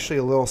I'm actually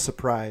a little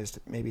surprised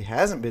maybe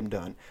hasn't been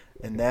done,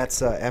 and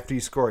that's after you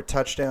score a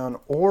touchdown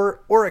or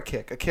a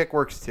kick. A kick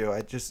works too.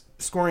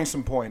 Scoring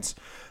some points.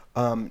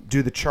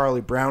 Do the Charlie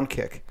Brown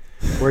kick,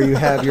 where you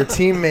have your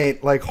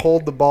teammate like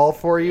hold the ball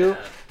for you,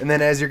 and then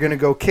as you're going to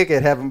go kick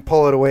it, have him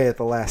pull it away at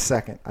the last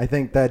second. I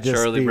think that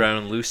just Charlie Brown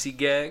and Lucy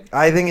gag.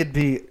 I think it'd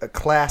be a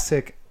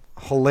classic,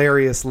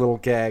 hilarious little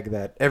gag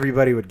that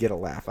everybody would get a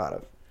laugh out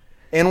of.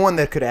 And one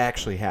that could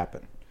actually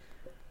happen.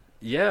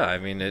 Yeah, I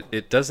mean,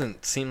 it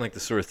doesn't seem like the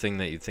sort of thing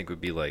that you'd think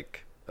would be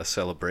like a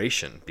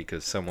celebration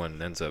because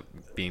someone ends up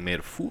being made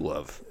a fool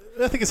of.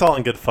 I think it's all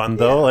in good fun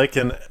though. Like,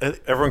 and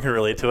everyone can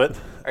relate to it.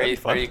 Are you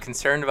Fun.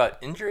 concerned about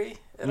injury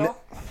at all?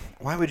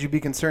 Why would you be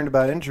concerned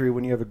about injury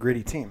when you have a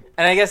gritty team?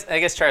 And I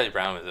guess Charlie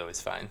Brown was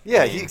always fine.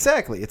 Yeah, I mean,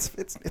 exactly.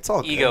 It's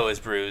all good. ego is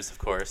bruised, of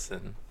course,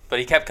 but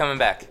he kept coming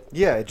back.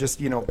 Yeah, it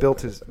just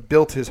built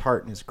his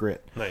heart and his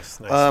grit. Nice.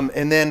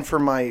 And then for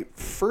my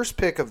first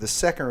pick of the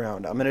second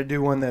round, I'm going to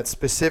do one that's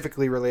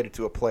specifically related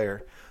to a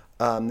player.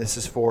 This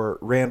is for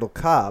Randall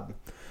Cobb.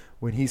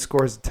 When he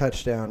scores a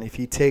touchdown, if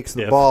he takes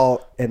the Yep.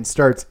 ball and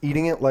starts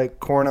eating it like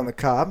corn on the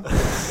cob,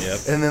 Yep.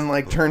 and then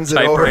like turns it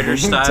over Typewriter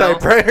style.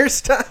 typewriter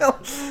style,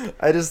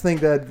 I just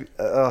think that,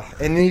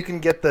 and then you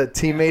can get the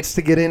teammates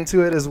to get into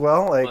it as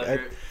well.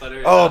 Like,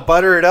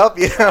 butter it up,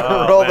 yeah.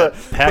 Oh, Roll man. the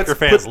Packer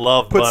fans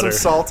love put butter. some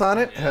salt on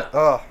it.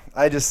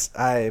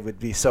 I would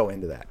be so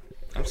into that.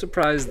 I'm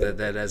surprised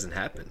that hasn't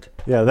happened.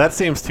 Yeah, that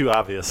seems too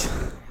obvious.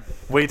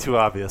 Way too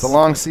obvious. It's a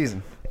long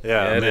season.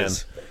 Yeah, Yeah, it man.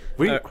 is.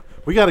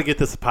 We got to get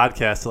this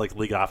podcast to like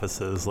league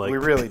offices. Like We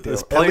really do.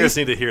 This At players least-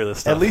 need to hear this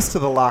stuff. At least to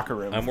the locker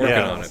room. I'm working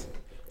Yeah. on it.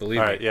 Believe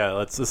All me. right,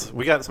 yeah.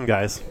 We got some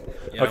guys.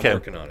 Yeah, Okay. I'm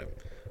working on it.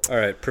 All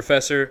right,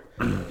 Professor,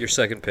 your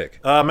second pick.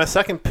 My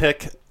second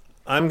pick,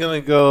 I'm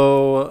gonna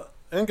go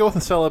with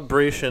a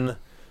celebration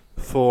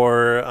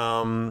for.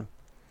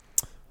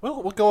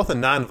 Well, we'll go with a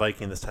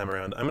non-Viking this time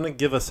around. I'm gonna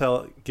give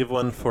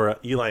one for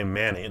Eli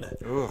Manning.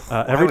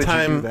 Why would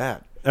you do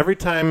that? Every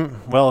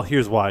time, well,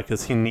 here's why,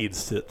 because he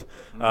needs it.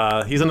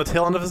 He's on the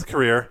tail end of his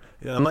career.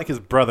 Unlike his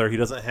brother, he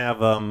doesn't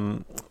have a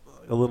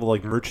little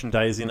like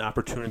merchandising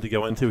opportunity to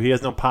go into. He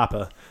has no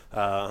papa.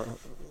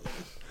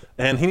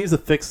 And he needs to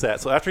fix that.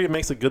 So after he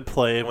makes a good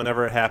play,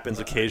 whenever it happens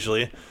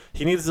occasionally,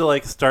 he needs to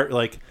like start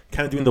like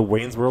kind of doing the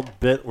Wayne's World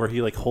bit where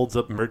he like holds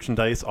up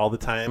merchandise all the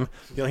time.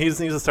 He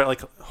just needs to start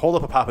like hold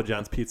up a Papa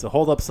John's pizza,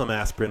 hold up some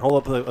aspirin,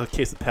 hold up a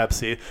case of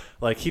Pepsi.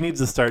 Like he needs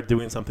to start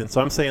doing something.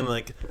 So I'm saying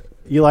like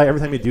Eli, every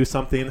time you do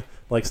something,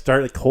 like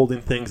start like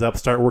holding things up,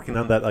 start working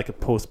on that like a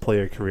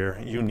post-player career.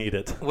 You need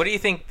it. What do you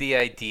think the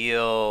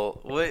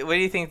ideal? What do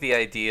you think the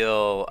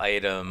ideal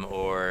item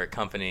or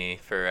company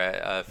for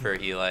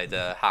Eli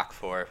to hawk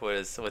for?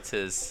 What's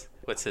his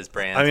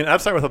brand? I mean,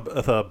 I'd start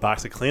with a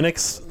box of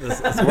Kleenex.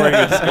 That's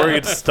where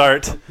you'd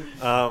start.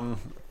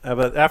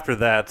 But after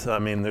that, I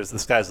mean, the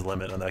sky's the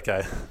limit on that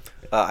guy.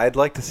 I'd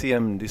like to see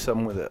him do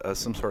something with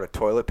some sort of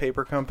toilet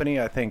paper company.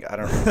 I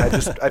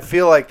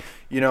feel like,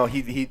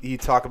 he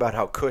talk about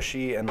how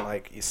cushy and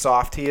like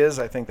soft he is.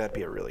 I think that'd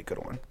be a really good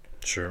one.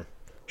 Sure.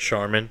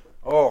 Charmin,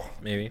 Oh,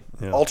 maybe.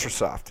 Yeah. ultra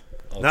soft.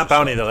 Not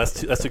Bounty though.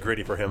 That's too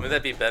gritty for him. Would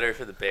that be better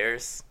for the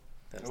Bears?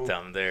 That's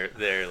dumb. They're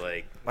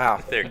like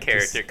Wow. their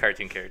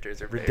cartoon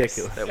characters are bears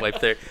Ridiculous. that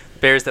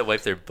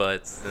wipe their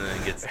butts and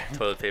then gets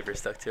toilet paper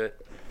stuck to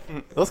it.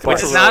 Those Which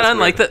commercials is are not always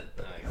unlike weird.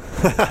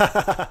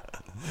 the.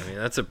 I mean,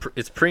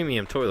 it's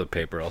premium toilet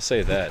paper. I'll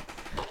say that.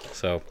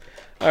 So,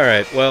 all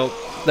right. Well,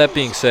 that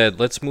being said,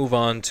 let's move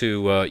on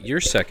to your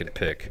second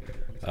pick,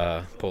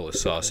 Polish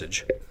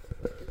sausage.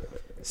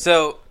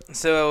 So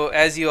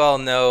as you all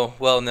know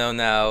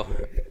now,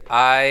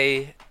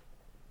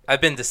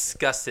 I've been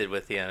disgusted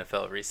with the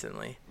NFL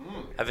recently.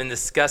 I've been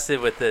disgusted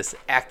with this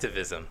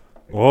activism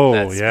Whoa,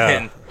 that's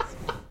been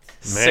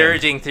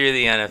surging through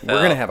the NFL.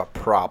 We're gonna have a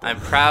problem.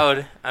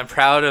 I'm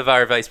proud of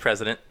our vice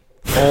president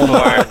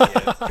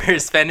for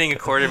spending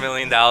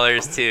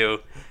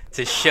 $250,000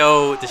 to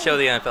show the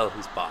NFL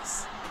who's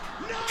boss.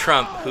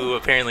 Trump, who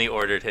apparently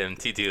ordered him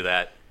to do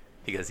that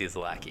because he's a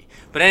lackey.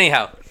 But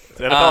anyhow,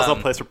 The NFL is no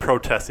place for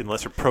protesting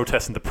unless you're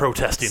protesting the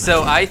protesting.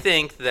 so I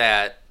think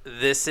that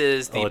this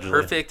is the Allegedly.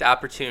 perfect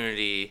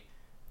opportunity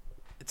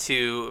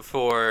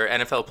for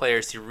NFL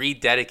players to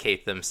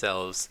rededicate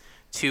themselves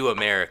to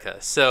America.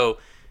 So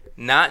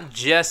not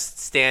just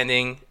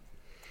standing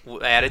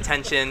at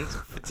attention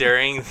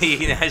during the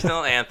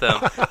national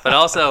anthem, but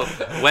also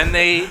when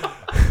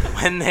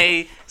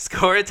they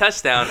score a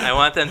touchdown, I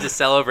want them to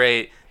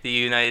celebrate the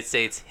United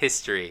States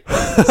history.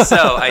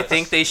 So I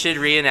think they should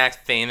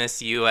reenact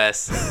famous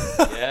U.S.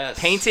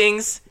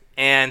 paintings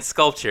and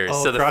sculptures.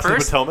 Oh, So the crossing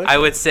first, Potomac? I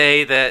would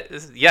say that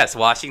yes,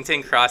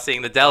 Washington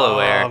crossing the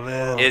Delaware Oh,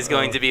 man. is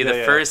going to be the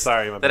Yeah, first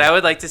sorry, my that bad. I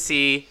would like to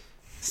see,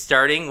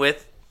 starting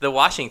with the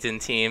Washington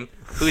team,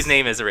 whose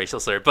name is a racial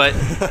slur, but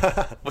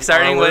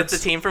starting with the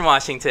team from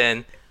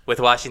Washington, with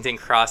Washington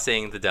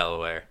crossing the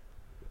Delaware.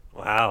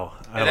 Wow.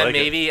 And then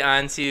maybe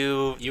on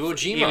to Iwo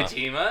Jima.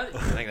 Jima. I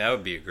think that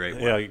would be a great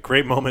one. Yeah,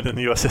 great moment in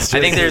U.S. history.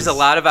 I think there's a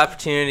lot of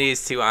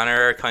opportunities to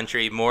honor our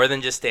country more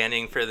than just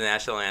standing for the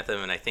national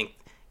anthem, and I think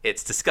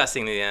it's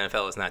disgusting that the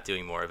NFL is not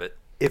doing more of it.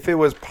 If it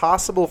was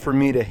possible for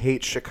me to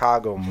hate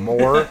Chicago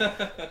more,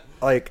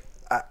 like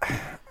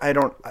I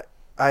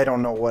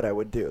don't know what I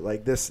would do.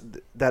 Like that's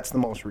the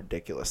most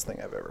ridiculous thing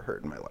I've ever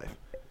heard in my life.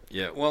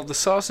 Yeah, well, the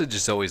sausage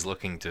is always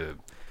looking to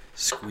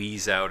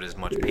squeeze out as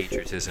much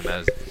patriotism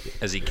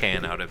as he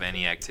can out of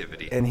any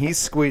activity. And he's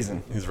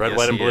squeezing. He's red, Yes,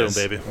 white, and he blue, is.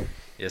 baby.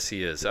 Yes,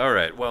 he is. All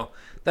right, well,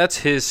 that's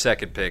his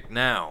second pick.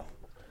 Now,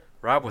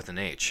 Rob with an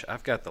H.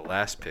 I've got the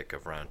last pick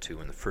of round 2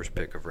 and the first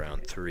pick of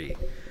round 3.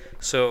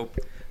 So,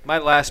 my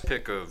last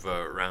pick of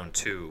round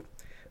 2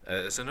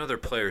 is another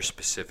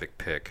player-specific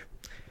pick.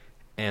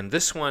 And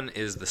this one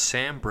is the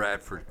Sam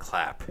Bradford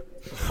clap.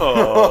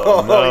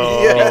 Oh,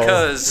 no. yeah.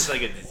 Because It's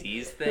like a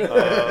disease thing.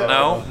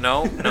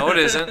 no, it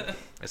isn't.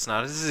 It's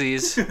not a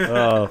disease.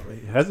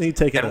 Hasn't he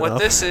taken And enough? what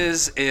this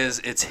is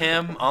it's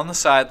him on the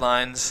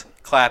sidelines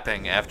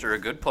clapping after a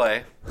good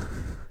play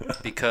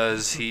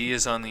because he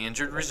is on the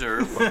injured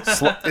reserve.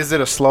 Is it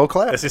a slow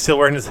clap? Is he still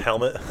wearing his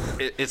helmet?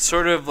 It's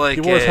sort of like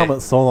He wore his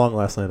helmet so long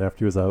last night after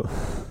he was out.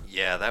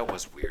 Yeah, that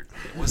was weird.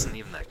 It wasn't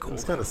even that cool.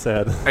 It's kind of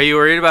sad. Are you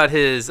worried about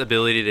his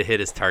ability to hit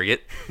his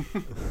target?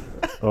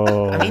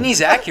 Oh, I mean,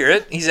 he's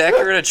accurate. He's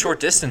accurate at short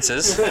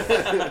distances.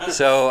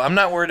 So I'm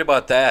not worried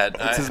about that.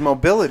 It's his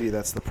mobility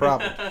that's the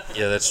problem.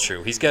 Yeah, that's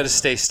true. He's got to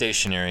stay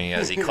stationary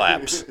as he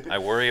claps. I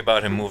worry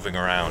about him moving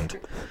around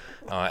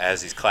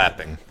as he's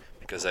clapping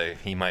because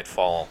he might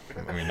fall.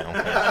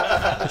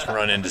 Just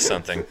run into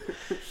something.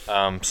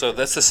 So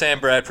that's the Sam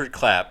Bradford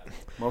clap.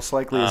 Most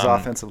likely his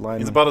offensive lineman.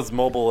 He's about as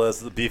mobile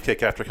as the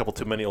beefcake after a couple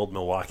too many old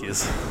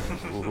Milwaukees.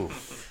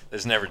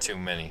 There's never too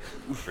many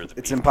for the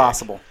It's beefcake.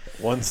 impossible.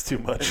 One's too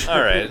much. All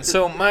right.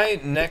 So my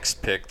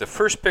next pick, the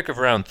first pick of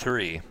round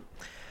 3,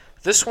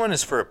 this one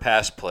is for a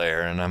pass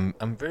player, and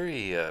I'm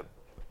very I'm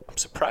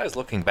surprised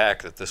looking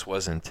back that this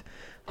wasn't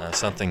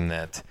something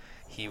that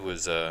he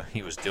was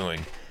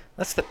doing.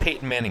 That's the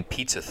Peyton Manning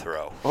pizza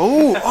throw.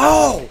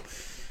 Oh,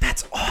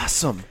 that's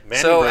awesome.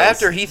 So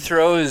after he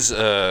throws,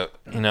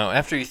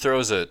 after he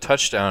throws a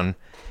touchdown,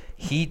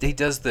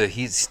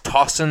 he's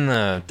tossing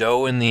the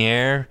dough in the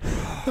air.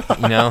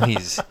 He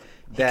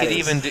could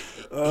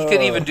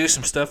even do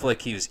some stuff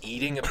like he was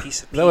eating a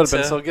piece of pizza. That would have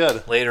been so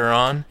good. Later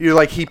on. You're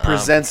like he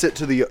presents it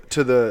to the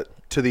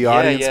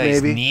audience, yeah, maybe.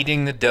 He's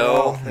kneading the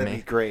dough. Oh, that'd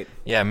be great.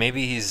 Yeah,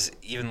 maybe he's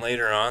even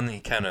later on. He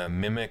kind of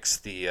mimics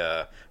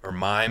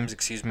mimes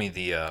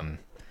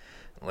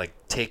like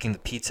taking the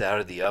pizza out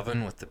of the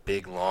oven with the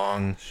big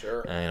long,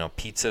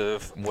 pizza,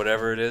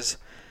 whatever it is.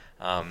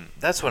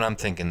 That's what I'm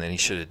thinking that he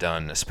should have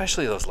done,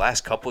 especially those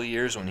last couple of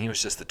years when he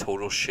was just a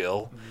total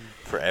shill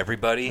for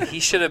everybody. He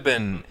should have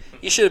been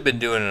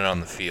doing it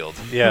on the field.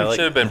 Yeah, should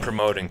have been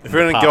promoting. If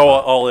you're gonna go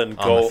all in,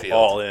 go field.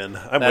 all in.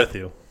 I'm with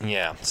you.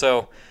 Yeah,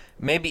 so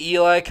maybe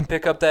Eli can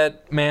pick up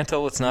that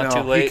mantle. It's not No,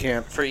 too he late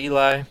can't. for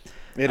Eli.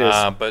 It is.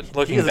 But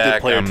looking has a good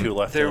back, player too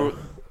left, though.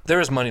 there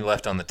is money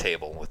left on the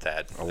table with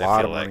that. A lot I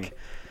of feel money. like.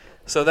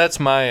 So that's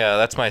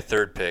my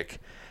third pick.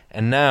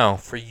 And now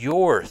for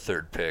your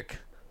third pick,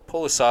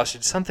 Polish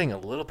sausage, something a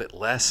little bit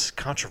less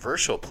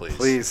controversial, please.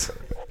 Please.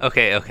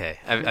 Okay.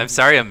 I'm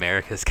sorry,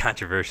 America's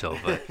controversial,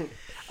 but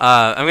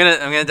I'm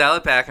gonna dial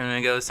it back. I'm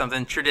gonna go with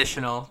something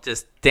traditional,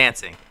 just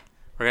dancing.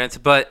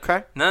 But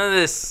Okay. none of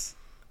this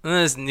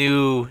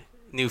new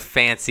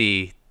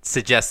fancy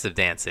suggestive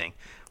dancing.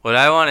 What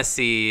I want to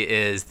see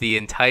is the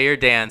entire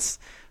dance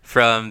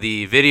from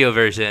the video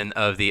version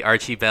of the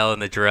Archie Bell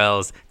and the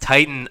Drells,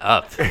 Tighten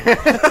Up.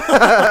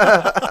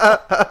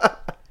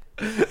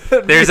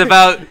 There's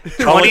about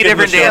 20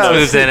 different dance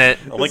moves in it,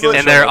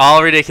 and they're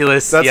all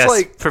ridiculous. That's yes,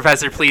 like-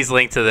 Professor, please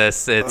link to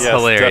this. It's Yes,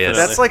 hilarious. definitely.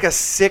 That's like a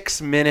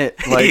 6-minute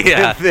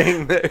Yeah.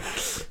 thing.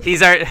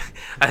 He's our.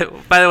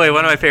 By the way,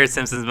 one of my favorite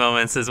Simpsons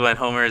moments is when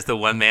Homer is the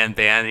one-man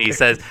band, and he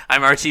says,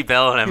 "I'm Archie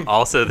Bell, and I'm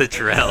also the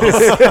Drells."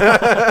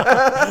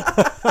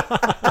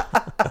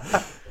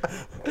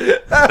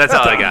 That's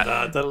all I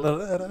got.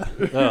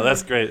 Oh,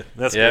 that's great.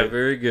 That's Yeah, great.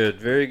 very good.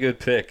 Very good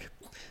pick.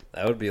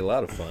 That would be a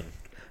lot of fun.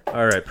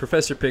 All right,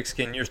 Professor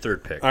Pigskin, your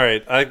third pick. All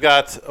right, I've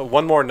got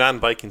one more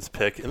non-Vikings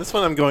pick, and this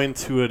one I'm going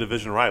to a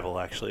division rival,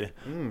 actually.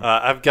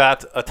 I've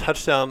got a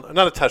touchdown,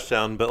 not a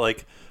touchdown, but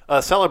like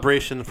a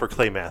celebration for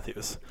Clay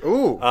Matthews.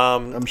 Ooh,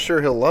 I'm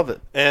sure he'll love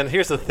it. And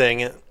here's the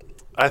thing.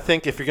 I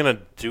think if you're going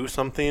to do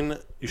something,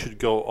 you should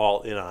go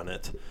all in on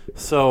it.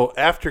 So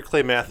after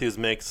Clay Matthews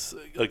makes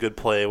a good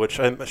play, which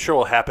I'm sure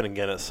will happen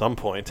again at some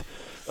point,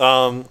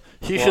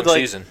 he should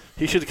season.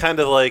 he should kind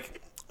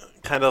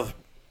of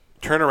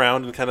turn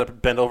around and kind of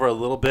bend over a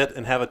little bit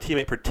and have a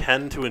teammate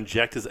pretend to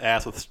inject his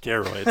ass with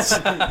steroids.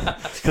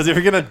 Because if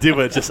you're going to do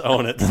it, just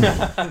own it.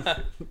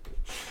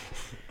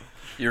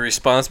 Your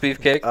response,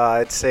 Beefcake?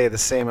 I'd say the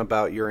same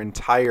about your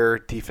entire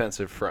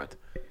defensive front.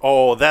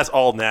 Oh, that's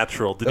all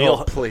natural.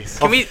 Daniil, please.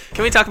 Can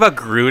we talk about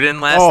Gruden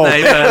last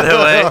night, by the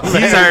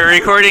way? Sorry, we're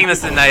recording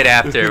this the night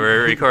after.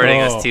 We're recording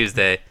this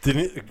Tuesday.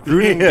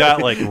 Gruden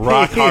got like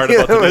rock hard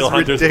about That Daniil was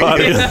Hunter's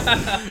ridiculous.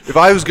 body. If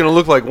I was going to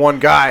look like one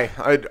guy,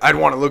 I'd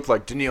want to look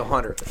like Daniil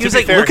Hunter. He was be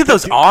like, fair, look at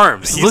those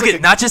arms. he's Look like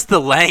at not just the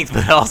length,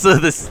 but also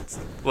this,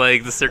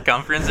 like the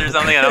circumference or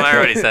something. I don't remember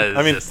what he said.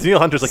 I mean, It's just Daniil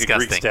Hunter's like a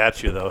disgusting. Greek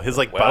statue, though. His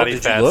like Well, body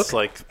did you fat's look?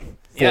 like 4%.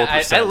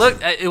 Yeah, I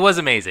looked. It was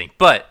amazing,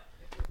 but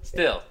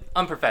still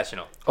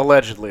unprofessional.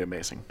 Allegedly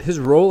amazing. His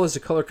role as a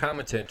color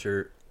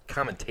commentator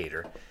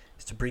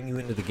is to bring you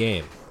into the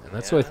game, and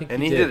that's what I think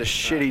And he did a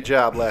shitty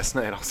job last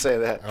night, I'll say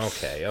that.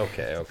 Okay.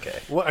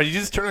 What, are you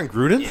just turning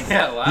Gruden?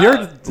 Yeah,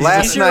 wow.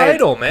 Last He's your night,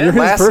 idol, man. You're his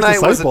last first night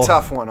was a disciple.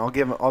 tough one. I'll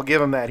give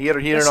him that. He had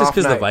That's an just off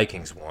because the night.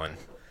 Vikings won.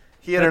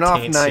 He had an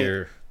off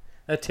night.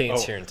 That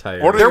taints your entire.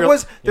 Order There your-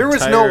 was no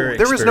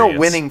experience.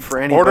 winning for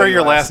anybody. Order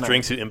your last night.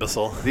 drinks, you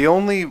imbecile. The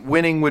only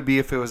winning would be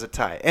if it was a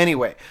tie.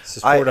 Anyway, This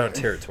is 4-down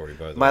territory,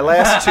 by the my way.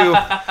 last two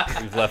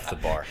We've left the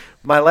bar.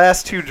 my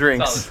last two It's all the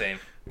drinks. same.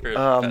 For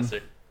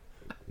Professor.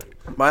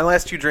 My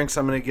last two drinks,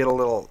 I'm going to get a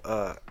little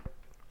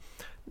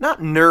not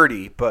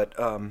nerdy, but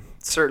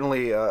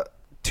certainly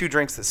two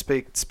drinks that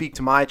speak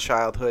to my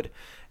childhood,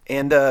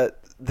 and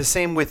the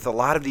same with a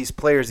lot of these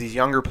players, these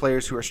younger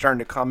players who are starting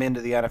to come into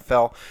the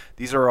NFL.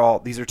 These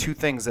are two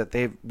things that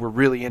they were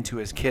really into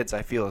as kids,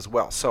 I feel, as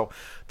well. So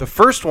the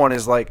first one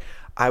is like,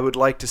 I would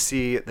like to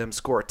see them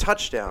score a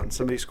touchdown.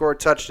 Somebody score a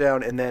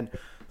touchdown and then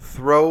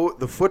throw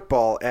the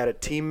football at a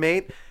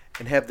teammate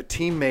and have the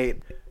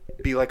teammate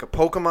be like a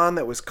Pokemon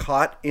that was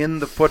caught in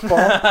the football.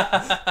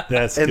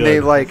 That's And good. they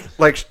like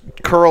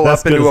curl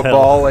That's up into good a as hell.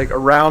 ball, like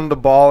around the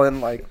ball, and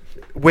like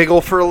wiggle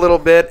for a little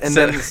bit, and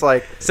then it's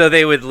like, So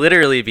they would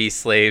literally be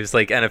slaves,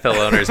 like NFL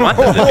owners want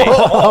them to be.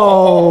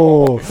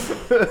 Oh,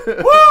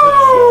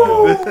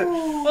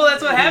 Well,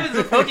 that's what happens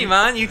with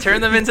Pokemon. You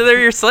turn them into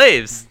your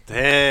slaves.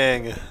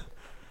 Dang.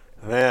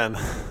 Man.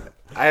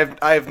 I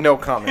have no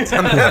comments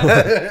on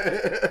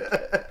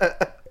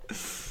that.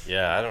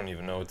 Yeah, I don't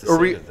even know what to Or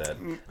say we- to that.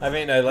 I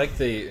mean, I like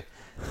the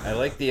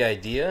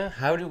idea.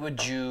 How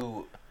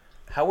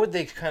would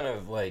they kind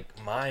of like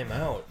mime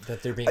out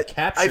that they're being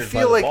captured I by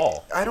feel the like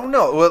ball? I don't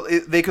know. Well,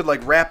 they could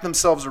like wrap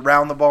themselves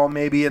around the ball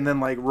maybe, and then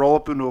like roll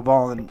up into a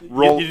ball and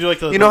roll. You do like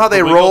the- you know how the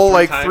they wiggle roll three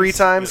like times? 3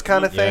 times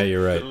kind of Yeah, thing.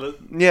 you're right.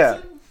 Yeah.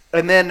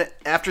 And then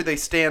after they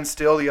stand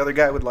still, the other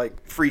guy would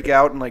like freak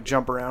out and like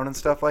jump around and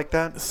stuff like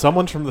that.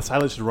 Someone from the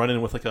sidelines should run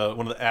in with like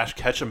one of the Ash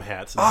Ketchum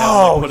hats and have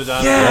Oh, them, like, put it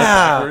on yeah.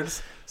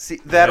 backwards. See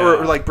that, or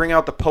Yeah. like bring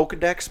out the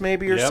Pokedex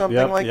maybe or Yep, something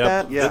yep, like yep.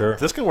 that. Yeah. Sure.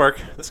 This can work.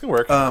 This can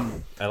work. I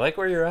like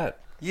where you're at.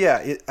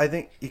 Yeah, I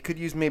think it could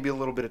use maybe a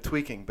little bit of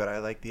tweaking, but I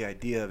like the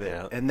idea of it.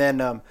 Yeah. And then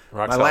Rock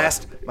my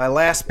solid.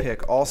 last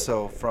pick,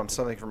 also from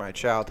something from my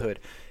childhood,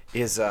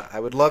 is I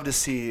would love to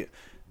see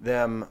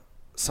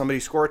somebody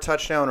score a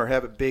touchdown or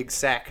have a big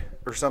sack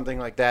or something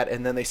like that,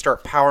 and then they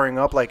start powering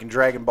up like in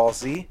Dragon Ball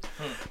Z,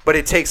 but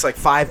it takes like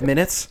 5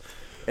 minutes.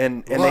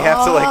 And they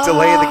have to like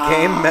delay the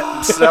game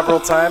several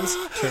times,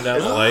 Turn down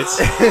the lights.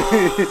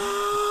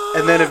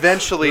 and then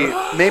eventually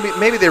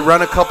maybe they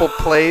run a couple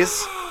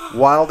plays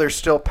while they're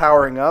still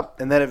powering up,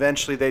 and then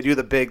eventually they do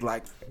the big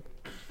like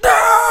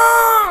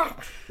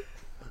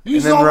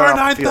He's then over run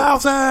off the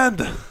field.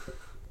 9,000.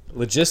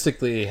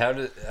 logistically,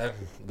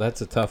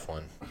 that's a tough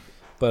one.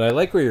 But I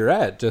like where you're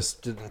at,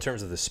 just in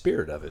terms of the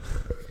spirit of it.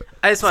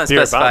 I just want to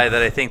Spirit specify bomb.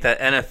 that I think that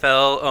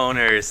NFL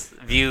owners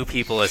view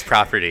people as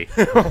property.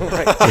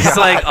 Just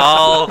like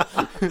all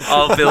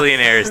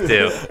billionaires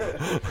do.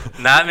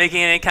 Not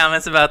making any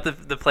comments about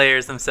the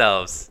players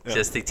themselves.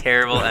 Just the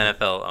terrible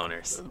NFL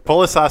owners.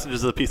 Polish sausage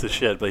is a piece of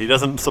shit, but he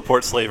doesn't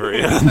support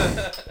slavery.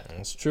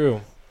 That's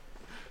true.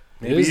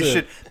 Maybe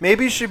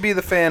you should be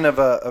the fan of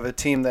a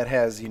team that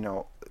has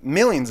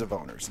millions of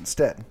owners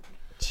instead.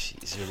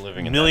 Jeez, you're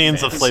living in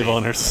Millions of that slave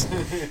fantasy.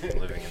 owners.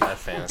 Living in that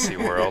fantasy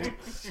world.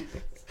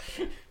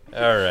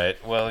 All right.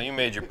 Well, you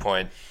made your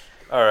point.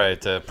 All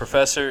right,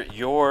 Professor,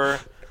 your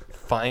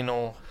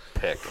final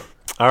pick.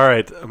 All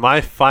right,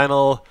 my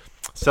final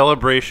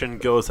celebration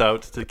goes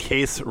out to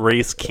Case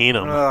Race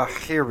Keenum.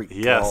 Here we go.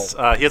 Yes,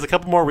 he has a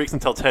couple more weeks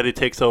until Teddy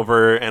takes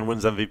over and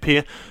wins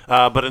MVP.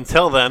 But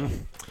until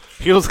then,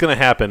 here's what's going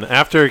to happen.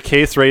 After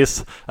Case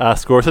Race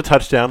scores a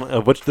touchdown,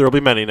 of which there will be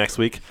many next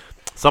week,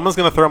 someone's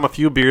going to throw him a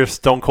few beers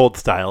Stone Cold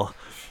style.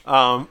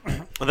 And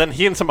then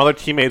he and some other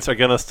teammates are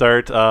going to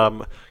start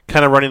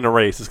kind of running a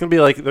race. It's going to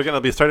be like they're going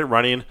to be started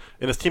running,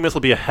 and his teammates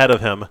will be ahead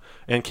of him,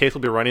 and Case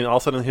will be running. All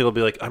of a sudden, he'll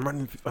be like,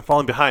 I'm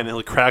falling behind, and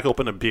he'll crack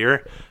open a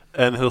beer,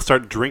 and he'll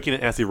start drinking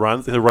it as he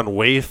runs. He'll run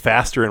way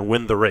faster and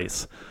win the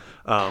race.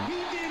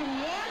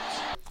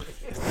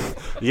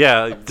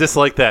 Yeah, just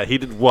like that. He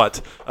did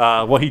what?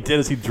 What he did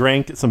is he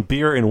drank some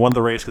beer and won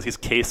the race because he's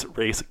Case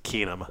Race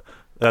Keenum.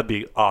 That'd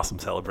be awesome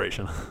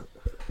celebration.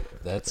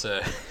 That's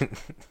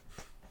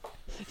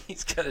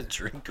he's got to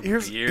drink a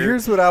Here's beer.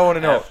 what I want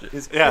to know: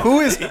 Yeah. who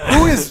is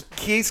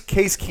Case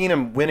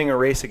Keenum winning a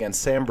race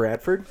against? Sam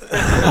Bradford?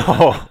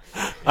 Oh,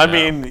 I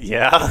mean,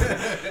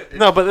 yeah.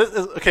 No, but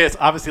it's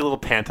obviously a little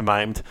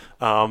pantomimed.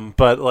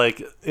 But like,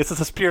 it's just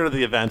the spirit of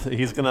the event. They're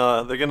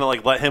gonna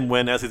like let him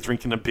win as he's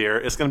drinking a beer.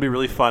 It's gonna be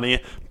really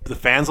funny. The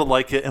fans will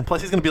like it, and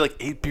plus he's gonna be like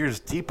 8 beers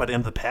deep by the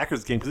end of the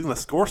Packers game because he's gonna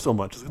score so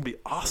much. It's gonna be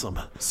awesome.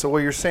 So what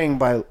you're saying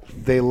by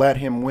they let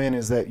him win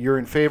is that you're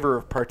in favor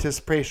of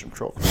participation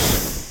trophy.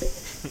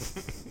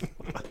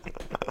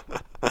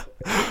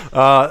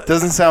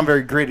 Doesn't sound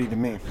very gritty to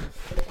me.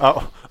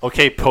 Oh,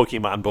 okay,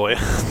 Pokemon boy.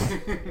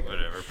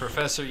 Whatever,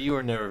 Professor. You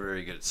were never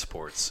very good at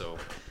sports, so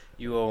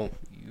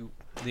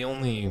the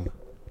only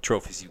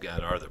trophies you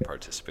got are the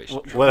participation.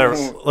 trophies. Whatever.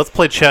 Let's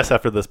play chess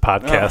after this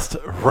podcast,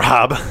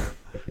 Rob.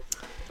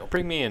 Don't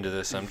bring me into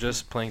this. I'm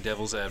just playing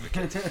devil's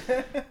advocate.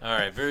 All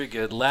right, very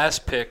good.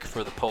 Last pick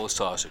for the Polish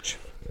sausage.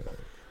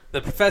 The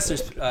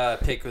Professor's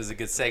pick was a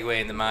good segue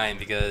into mine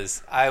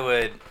because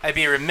I'd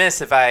be remiss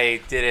if I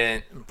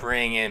didn't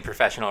bring in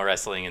professional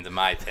wrestling into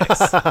my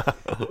picks.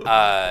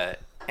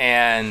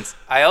 And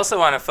I also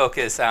want to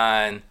focus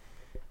on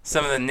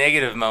some of the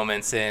negative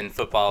moments in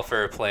football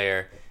for a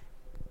player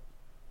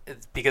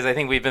because I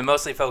think we've been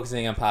mostly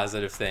focusing on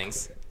positive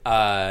things.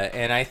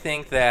 And I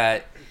think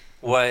that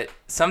what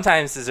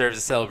sometimes deserves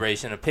a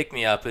celebration, a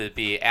pick-me-up, would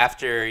be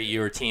after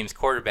your team's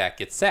quarterback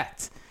gets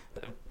sacked.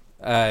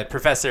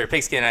 Professor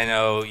Pigskin, I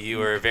know you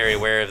were very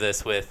aware of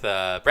this with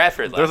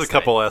Bradford last night. There's a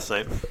couple last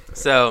night.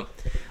 So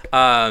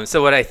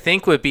what I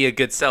think would be a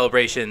good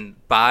celebration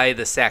by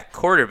the sacked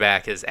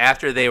quarterback is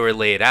after they were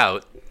laid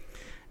out,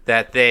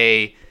 that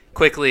they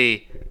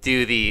quickly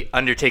do the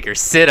Undertaker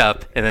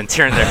sit-up and then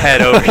turn their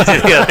head over to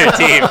the other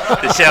team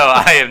to show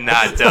I am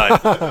not done.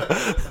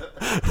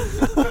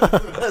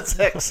 That's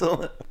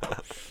excellent.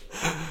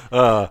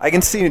 I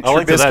can see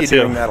Trubisky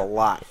doing that a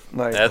lot.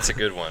 Like, That's a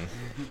good one.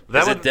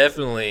 That'd That'd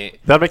make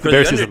the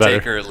Bears season Undertaker,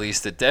 better. at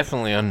least, it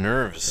definitely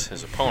unnerves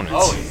his opponents.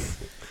 Oh,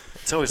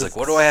 it's always like,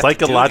 what do I have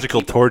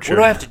Psychological to do torture. What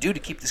do I have to do to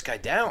keep this guy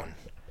down?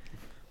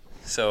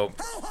 So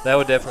that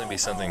would definitely be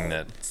something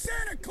that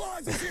Santa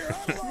Claus is here.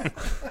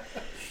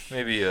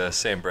 maybe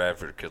Sam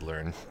Bradford could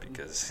learn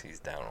because he's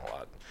down a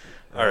lot.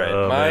 All right,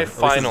 Oh, my man. At least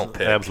final his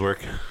pick. abs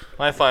work.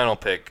 My final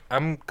pick.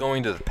 I'm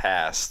going to the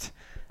past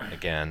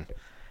again,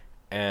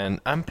 and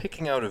I'm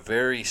picking out a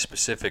very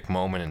specific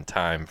moment in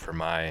time for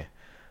my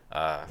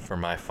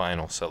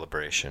final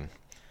celebration,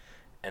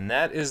 and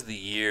that is the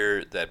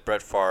year that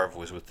Brett Favre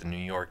was with the New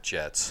York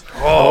Jets.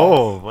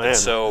 Oh man. And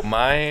so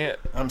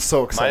I'm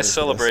so excited. my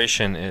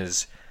celebration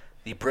is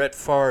the Brett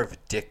Favre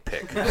dick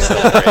pic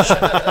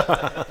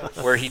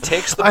celebration, where he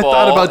takes the I ball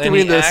thought about and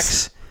doing he this.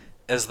 acts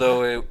as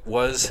though it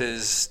was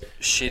his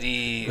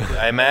shitty.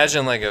 I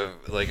imagine like a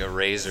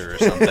razor or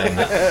something.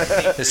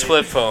 His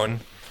flip phone.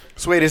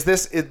 So wait,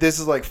 this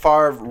is like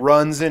Favre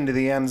runs into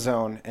the end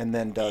zone and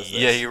then does this?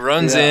 Yeah, he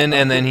runs in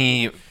and then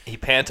he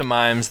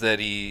pantomimes that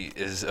he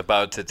is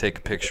about to take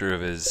a picture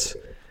of his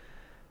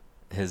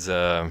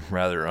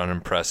rather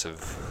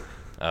unimpressive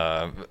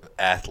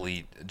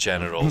athlete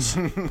genitals,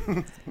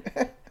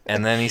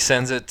 and then he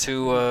sends it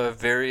to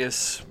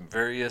various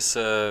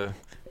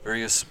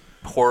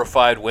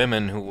horrified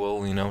women who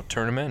will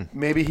turn him in.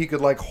 Maybe he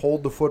could like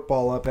hold the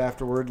football up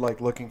afterward, like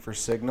looking for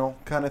signal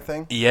kind of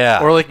thing,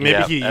 Yeah, Or like maybe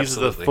yeah, he uses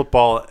the absolutely.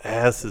 football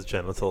as his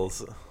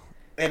genitals.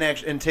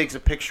 and takes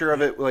a picture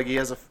of it. Like he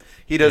does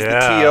Yeah. the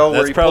TO where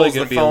That's he probably pulls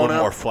gonna the be a phone little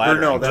up. more Or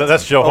flattering. no,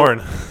 That's Joe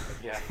Horn.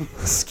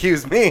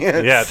 Excuse me.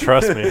 Yeah,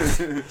 trust me.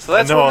 So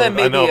that's one that I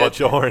maybe know about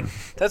Joe Horn.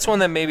 that's one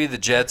that maybe the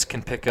Jets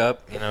can pick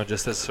up.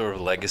 Just as sort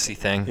of a legacy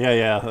thing.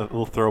 Yeah, a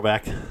little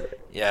throwback.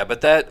 Yeah,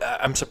 but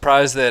I'm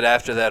surprised that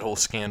after that whole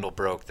scandal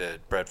broke,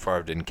 that Brett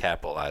Favre didn't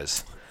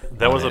capitalize.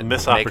 That on was a it.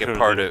 missed Make opportunity.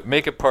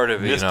 it part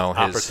of Missed his.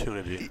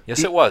 opportunity.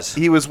 Yes, it was.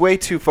 He was way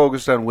too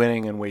focused on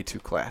winning and way too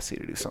classy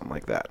to do something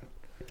like that.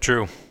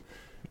 True.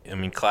 I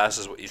mean, class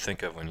is what you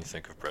think of when you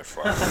think of Brett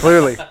Favre.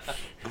 Clearly.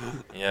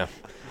 Yeah.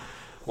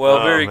 Well,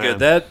 Oh, very man.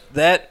 good.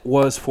 That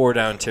was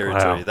 4-down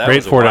territory. Wow. That Great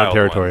was a 4-down wild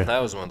territory. one.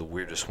 That was one of the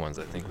weirdest ones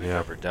I think we've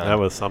ever done. That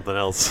was something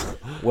else.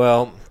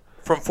 Well,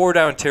 from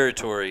 4-down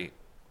territory,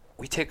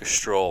 we take a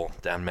stroll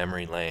down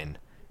memory lane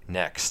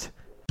next.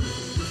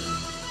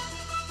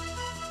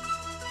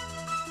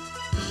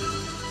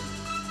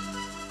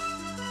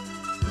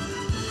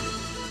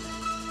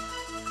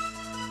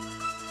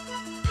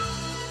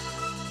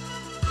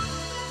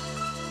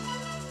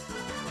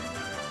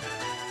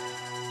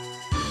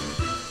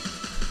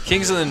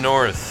 Kings of the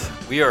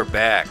North, we are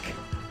back.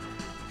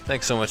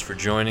 Thanks so much for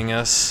joining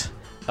us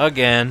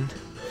again.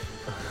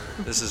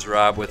 This is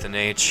Rob with an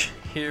H,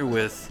 here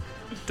with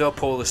Da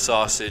Polish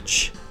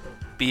Sausage,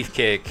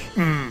 Beefcake,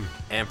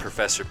 and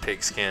Professor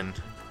Pigskin.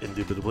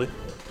 Indubitably.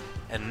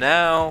 And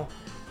now,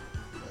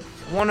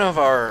 one of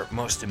our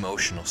most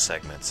emotional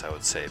segments, I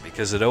would say,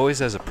 because it always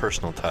has a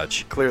personal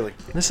touch. Clearly.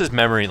 This is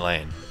Memory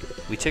Lane.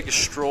 We take a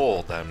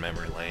stroll down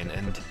Memory Lane,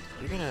 and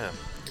you're gonna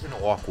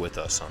walk with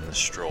us on this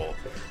stroll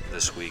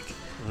this week.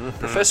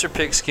 Professor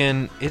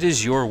Pigskin, it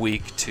is your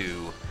week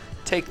to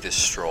take this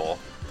stroll,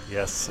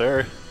 Yes,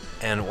 sir.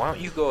 and why don't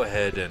you go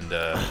ahead and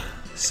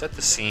set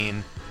the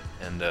scene,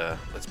 and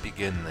let's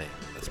begin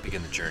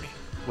the journey.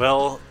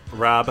 Well,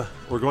 Rob,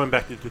 we're going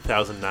back to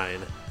 2009.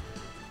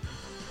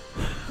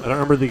 I don't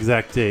remember the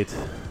exact date,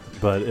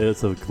 but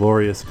it's a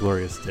glorious,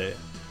 glorious day.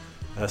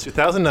 It's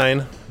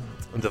 2009,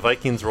 and the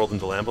Vikings rolled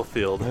into Lambeau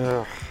Field,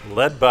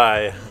 led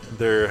by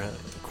their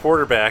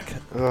quarterback,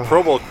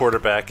 Pro Bowl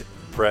quarterback,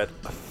 Brett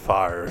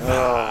Favre.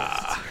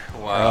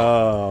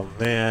 Wow. Oh,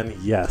 man,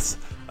 yes.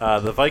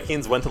 The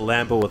Vikings went to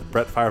Lambeau with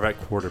Brett Favre at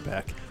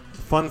quarterback.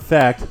 Fun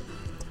fact,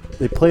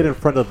 they played in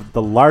front of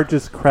the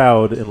largest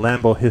crowd in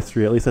Lambeau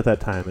history, at least at that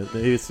time.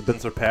 Maybe it's been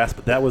surpassed,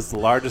 but that was the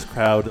largest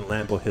crowd in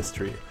Lambeau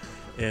history.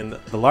 And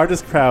the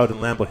largest crowd in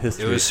Lambeau It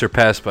history. was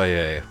surpassed by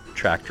a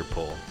tractor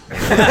pull.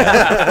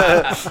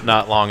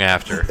 Not long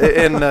after.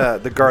 In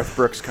the Garth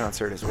Brooks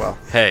concert as well.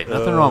 Hey,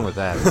 nothing wrong with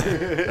that.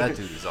 Man. That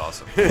dude is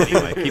awesome.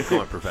 Anyway, keep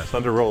going, Professor.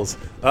 Thunder rolls.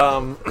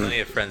 Plenty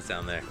of friends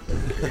down there.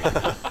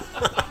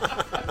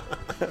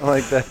 I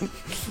like that.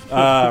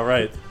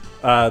 Right.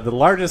 The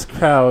largest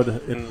crowd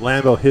in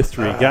Lambeau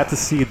history got to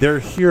see their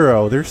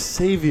hero, their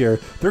savior,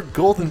 their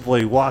golden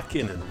boy walk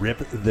in and rip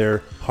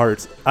their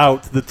hearts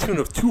out to the tune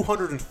of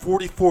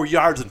 244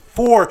 yards and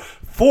four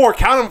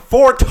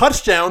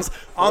touchdowns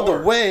on the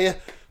way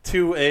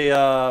to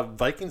a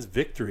Vikings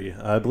victory.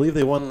 I believe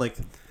they won like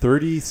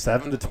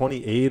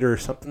 37-28 or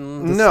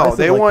something. No,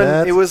 they like won.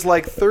 that. It was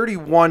like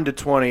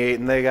 31-28,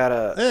 and they got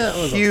Yeah,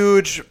 it was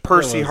huge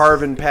Percy was-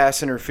 Harvin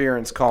pass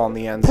interference call in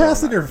the end zone.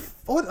 Pass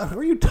What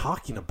are you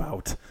talking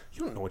about? You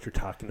don't know what you're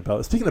talking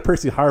about. Speaking of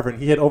Percy Harvin,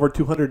 he had over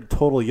 200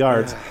 total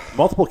yards,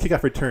 multiple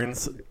kickoff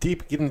returns,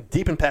 getting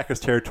deep in Packers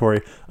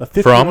territory, a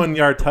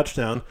 51-yard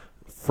touchdown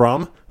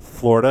from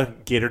Florida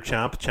Gator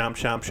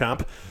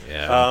Chomp.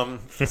 Yeah.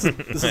 This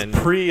is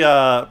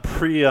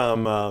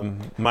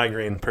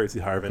migraine Percy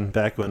Harvin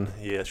back when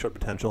he had short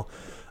potential.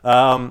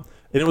 And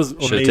it was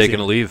Should have amazing. taken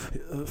a leave.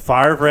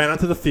 Favre ran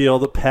onto the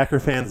field. The Packer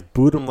fans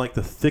booed him like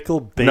the fickle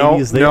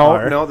babies they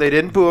are. No, they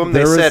didn't boo him. They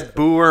There was- said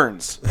boo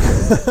Earns.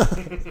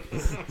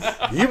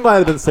 You might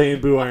have been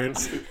saying Boo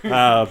Earns,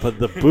 but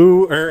the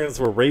Boo Earns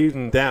were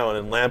raging down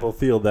in Lambeau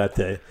Field that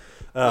day.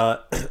 And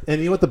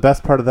you know what the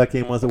best part of that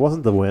game was? It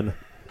wasn't the win.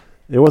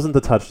 It wasn't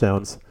the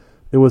touchdowns.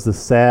 It was the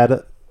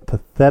sad,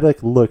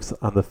 pathetic looks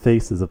on the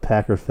faces of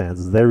Packer fans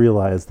as they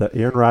realized that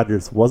Aaron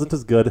Rodgers wasn't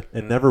as good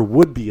and never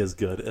would be as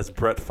good as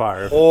Brett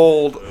Favre.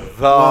 Hold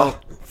the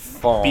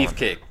phone.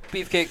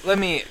 Beefcake, let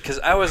me, because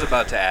I was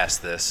about to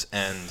ask this,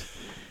 and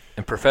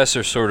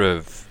Professor sort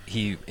of,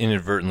 he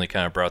inadvertently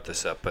kind of brought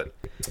this up, but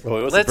Oh,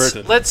 it was let's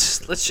averted.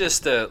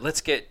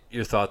 let's get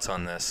your thoughts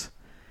on this.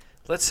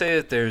 Let's say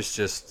that there's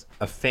just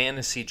a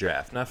fantasy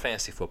draft, not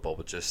fantasy football,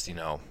 but just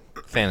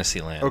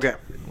fantasy land. Okay.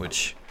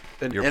 Which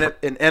An you're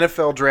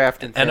NFL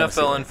draft in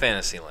NFL and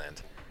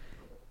Fantasyland.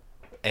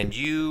 And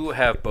you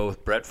have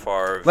both Brett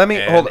Favre Let me-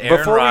 and hold- Aaron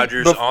before we-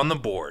 Rodgers bef- on the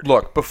board.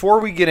 Look, before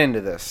we get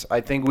into this, I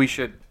think we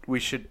should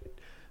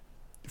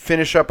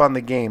finish up on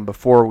the game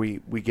before we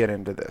get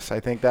into this. I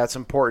think that's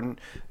important.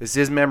 This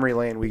is memory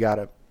lane. We got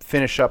to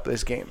finish up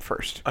this game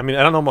first. I mean,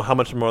 I don't know how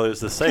much more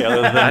there's to say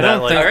other than I that.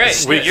 don't Like, think- All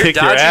right, we you're kicked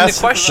your dodging the ass.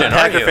 question, Packer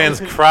aren't you? fans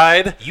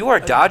cried. You are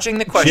dodging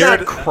the question.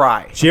 Jared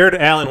cry. Jared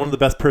Allen, one of the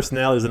best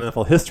personalities in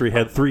NFL history,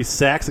 had 3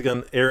 sacks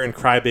against Aaron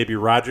Crybaby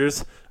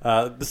Rodgers.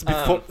 This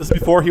is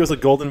before he was a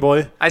golden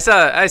boy. I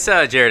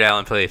saw Jared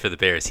Allen play for the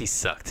Bears. He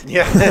sucked.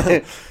 Yeah.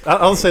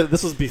 I'll say that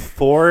this was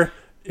before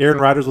Aaron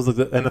Rodgers was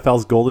the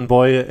NFL's golden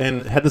boy,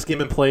 and had this game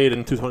been played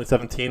in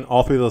 2017,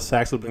 all 3 of those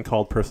sacks would have been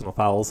called personal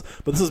fouls.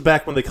 But this is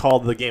back when they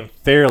called the game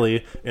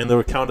fairly, and they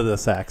were counted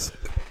as sacks.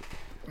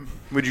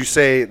 Would you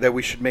say that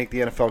we should make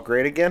the NFL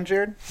great again,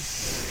 Jared?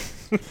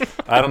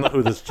 I don't know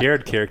who this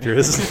Jared character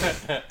is.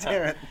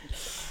 Damn it.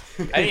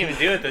 I didn't even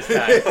do it this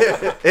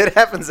time. It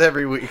happens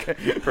every week.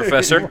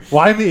 Professor.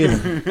 Why me?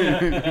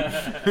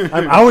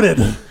 I'm outed.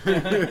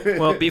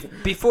 Well,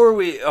 before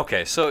we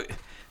so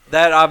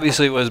that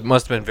obviously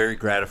must have been very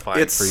gratifying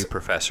It's- for you,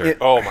 Professor.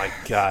 Oh my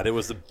God, it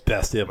was the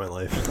best day of my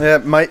life.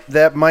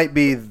 That might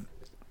be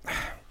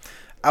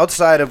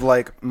outside of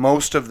like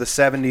most of the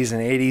 70s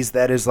and 80s.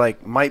 That is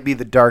like might be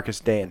the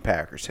darkest day in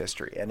Packers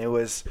history, and it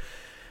was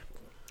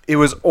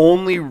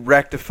only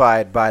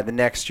rectified by the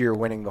next year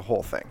winning the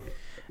whole thing.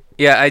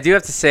 Yeah, I do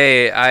have to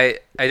say, I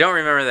don't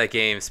remember that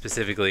game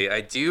specifically.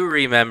 I do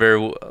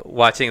remember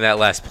watching that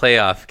last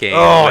playoff game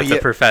with the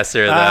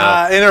Professor,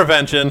 though.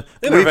 Intervention.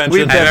 we've I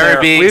been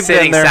remember there.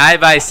 sitting side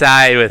by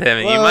side with him,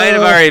 and you might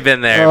have already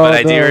been there, but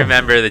I do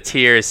remember the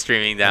tears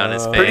streaming down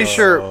his face.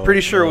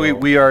 Pretty sure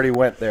we already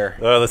went there.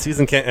 The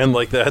season can't end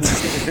like that.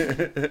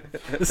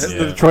 This is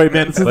the Detroit,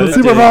 man. This is But the it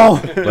Super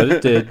did. Bowl. But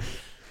it did.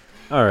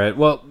 All right.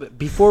 Well,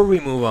 before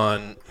we move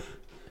on,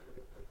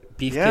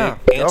 Beefcake, Yeah,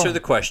 answer go. the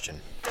question.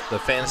 The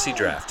fantasy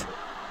draft.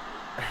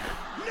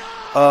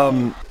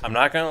 Um, I'm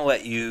not going to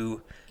let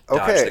you dodge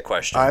okay, the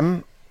question.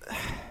 I'm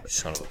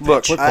Son of a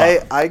look.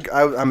 bitch.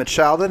 I'm a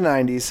child of the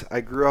 '90s.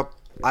 I grew up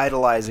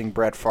idolizing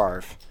Brett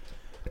Favre.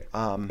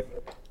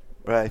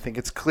 But I think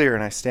it's clear,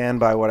 and I stand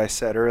by what I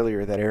said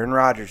earlier, that Aaron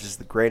Rodgers is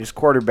the greatest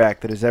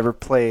quarterback that has ever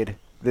played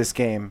this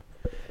game,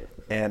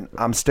 and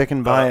I'm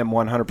sticking by him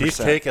 100%.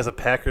 Beefcake, as a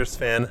Packers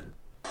fan,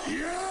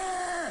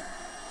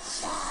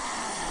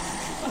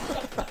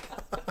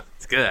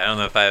 It's good. I don't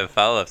know if I have a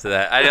follow-up to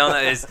that. I don't know.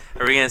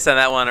 Are we going to send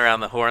that one around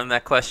the horn,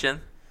 that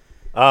question?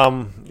 I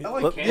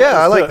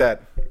like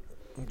that.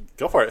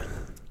 Go for it.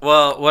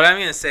 Well, what I'm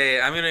going to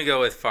say, I'm going to go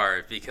with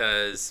Favre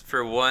because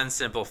for one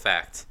simple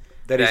fact.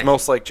 That he's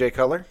most like Jay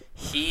Cutler?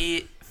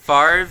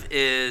 Favre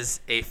is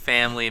a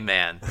family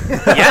man.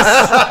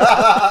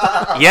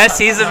 Yes,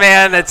 he's a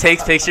man that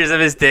takes pictures of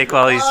his dick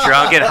while he's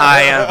drunk and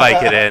high on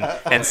Vicodin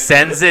and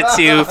sends it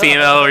to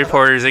female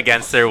reporters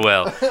against their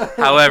will.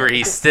 However,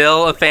 he's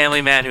still a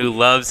family man who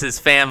loves his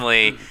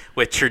family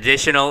with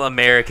traditional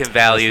American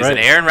values, right. and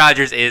Aaron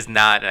Rodgers is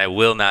not, and I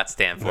will not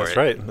stand for That's it.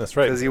 right. That's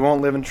right. Because he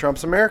won't live in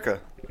Trump's America.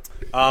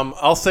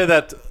 I'll say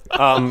that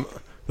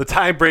the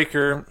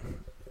tiebreaker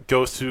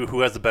goes to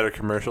who has the better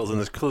commercials, and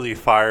there's clearly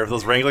Favre.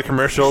 Those Wrangler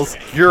commercials.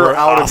 You're were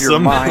out of your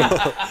awesome.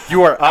 mind.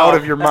 You are out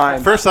of your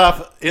mind. First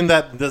off, in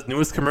this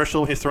newest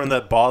commercial, he's throwing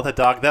that ball at that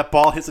dog. That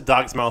ball hits the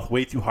dog's mouth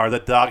way too hard.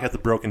 That dog has a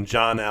broken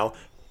jaw now.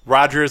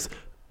 Rodgers,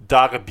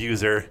 dog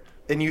abuser.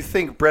 And you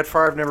think Brett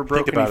Favre never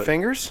broke about any it.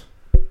 fingers?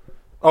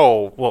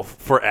 Oh, well,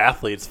 for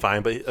athletes,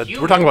 fine, but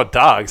we're talking about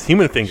dogs,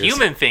 human fingers.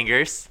 Human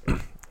fingers.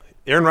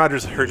 Aaron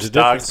Rodgers hurts a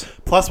dogs.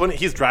 Plus, when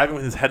he's driving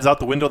with his head's out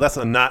the window,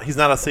 he's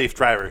not a safe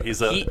driver. He's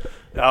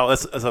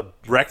that's a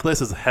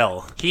reckless as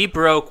hell. He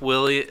broke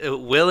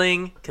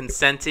willing,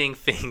 consenting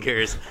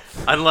fingers,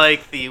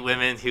 unlike the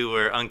women who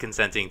were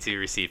unconsenting to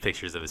receive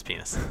pictures of his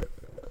penis.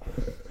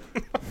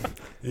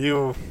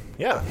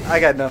 I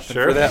got nothing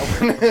Sure. for that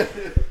one.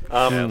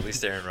 Yeah, at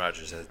least Aaron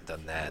Rodgers hasn't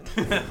done that.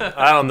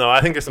 I don't know.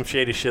 I think there's some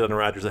shady shit on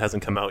Rodgers that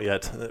hasn't come out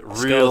yet.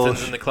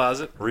 Skeletons in the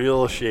closet.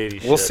 Real shady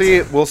shit. We'll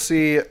see. We'll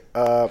see.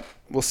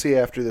 We'll see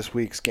after this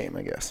week's game,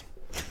 I guess.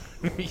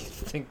 You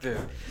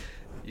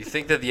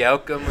think that the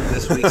outcome of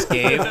this week's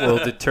game will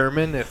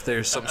determine if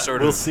there's some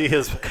sort We'll of see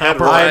his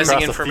compromising across the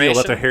field information?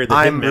 after Harry the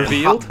I'm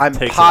Hitman I'm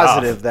takes it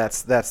positive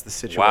off. that's the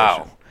situation.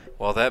 wow.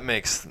 Well, that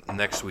makes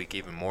next week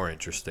even more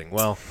interesting.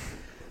 Well,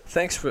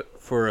 thanks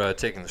for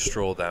taking the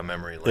stroll down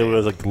memory It lane.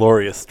 was a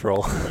glorious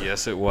stroll.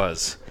 Yes, it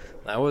was.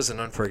 That was an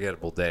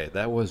unforgettable day.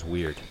 That was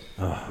weird.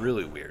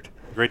 Really weird.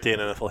 Great day in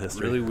NFL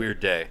history. Really weird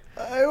day.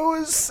 I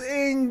was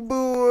saying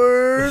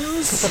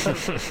Bournes.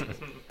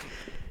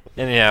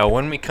 Anyhow,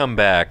 when we come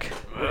back,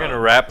 we're going to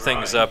wrap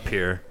things up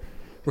here.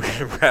 We're going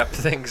to wrap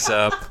things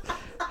up.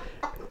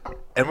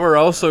 And we're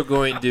also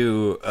going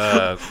to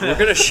we're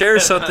going to share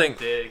something.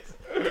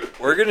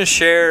 We're going to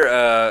share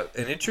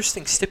an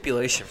interesting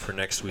stipulation for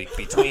next week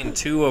between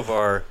two of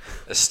our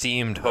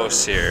esteemed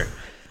hosts here.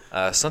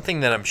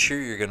 Something that I'm sure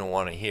you're going to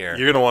want to hear.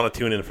 You're going to want to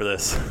tune in for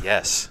this.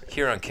 Yes,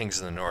 here on Kings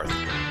of the North.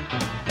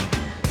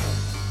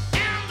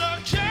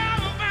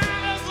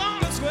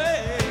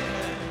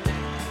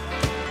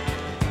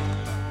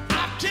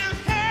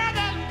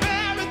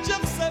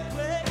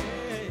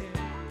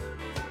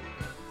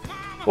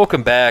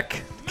 Welcome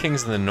back,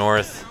 Kings of the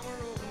North,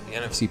 the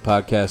NFC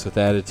podcast with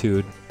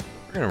attitude.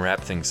 We're going to wrap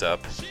things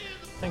up.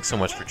 Thanks so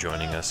much for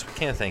joining us. We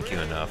can't thank you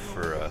enough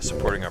for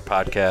supporting our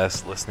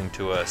podcast, listening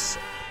to us,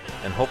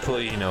 and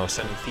hopefully,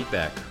 sending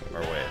feedback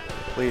our way.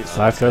 Please.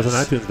 5 stars on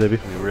iTunes, baby.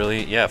 We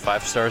really,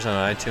 5 stars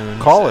on iTunes.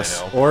 Call I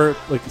us. know. Or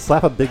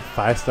slap a big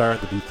 5-star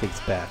at the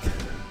Beefcake's back.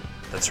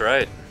 That's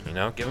right.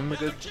 Give them a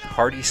good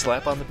hearty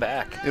slap on the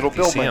back. It'll if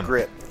you build see my 'em.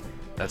 grit.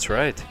 That's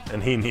right.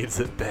 and he needs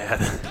it bad.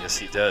 Yes,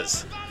 he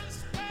does.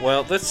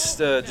 Well, let's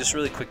just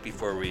really quick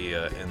before we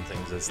end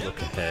things, let's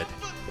look ahead.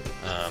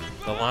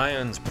 The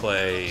Lions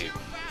play.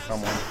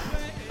 Someone.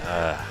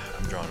 I'm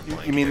drawing a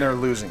blank. You mean they're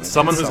losing?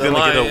 Someone who's going to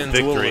get a Lions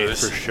will victory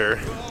lose. for sure.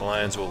 The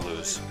Lions will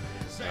lose.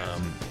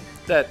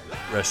 That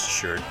rest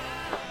assured.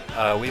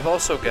 We've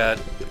also got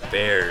the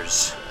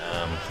Bears,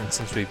 and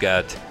since we've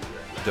got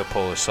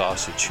DePola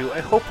Sausage, who I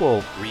hope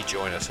will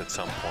rejoin us at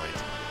some point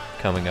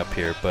coming up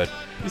here. But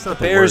He's the not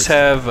Bears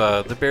worst.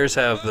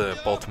 have the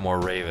Baltimore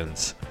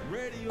Ravens.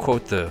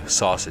 Quote the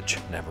sausage,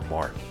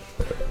 nevermore.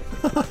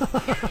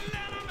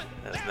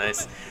 That's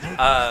nice.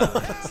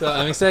 So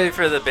I'm excited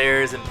for the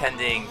Bears'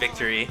 impending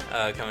victory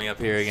coming up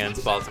here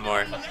against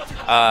Baltimore.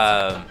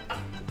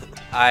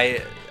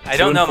 I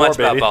don't know 2-4, much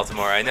about baby.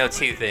 Baltimore. I know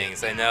two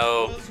things. I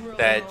know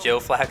that Joe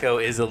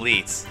Flacco is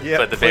elite, Yeah,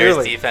 but the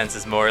clearly. Bears' defense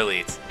is more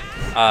elite.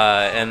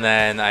 And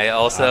then I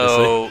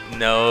also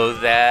know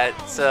that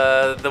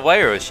the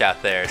wire was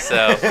shot there.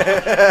 So,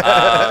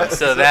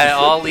 so that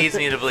all leads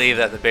me to believe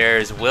that the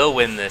Bears will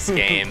win this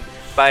game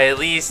by at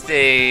least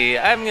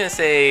I'm going to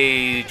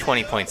say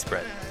 20-point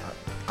spread.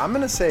 I'm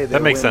gonna say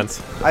That makes win.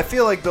 sense. I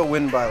feel like they'll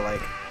win by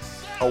like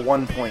a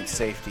 1-point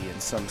safety in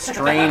some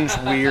strange,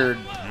 weird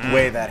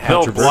way that They'll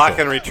happens. block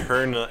and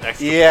return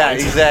extra Yeah,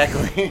 points.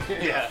 exactly.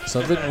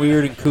 Something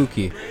weird and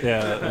kooky.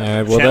 Yeah. All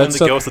right, well, Shannon that's,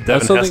 the ghost of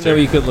that's Devin something Hester. that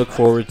we could look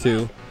forward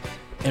to.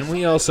 And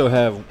we also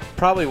have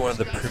Probably one of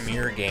the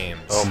premier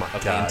games Oh my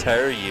of God. the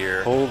entire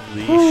year. Holy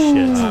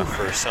shit.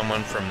 For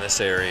someone from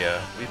this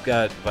area, we've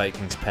got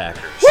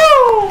Vikings-Packers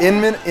in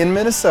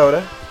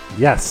Minnesota.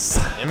 Yes.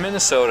 in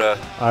Minnesota.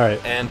 All right.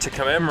 And to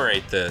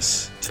commemorate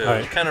this, to All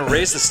right. kind of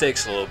raise the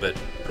stakes a little bit,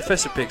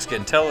 Professor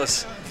Pigskin, tell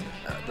us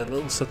the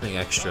little something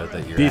extra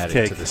that you're adding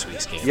Beefcake. to this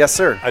week's game. Yes,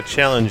 sir. I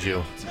challenge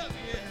you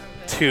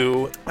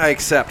to I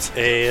accept.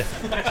 a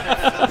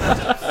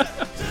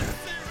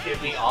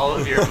Give me all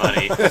of your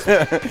money.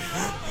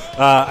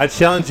 I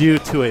challenge you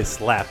to a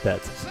slap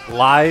bet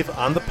live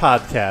on the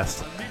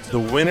podcast. The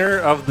winner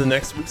of the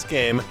next week's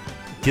game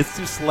gets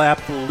to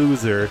slap the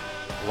loser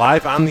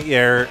live on the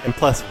air, and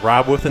plus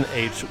Rob with an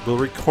H will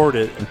record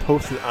it and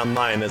post it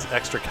online as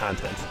extra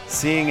content.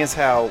 Seeing as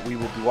how we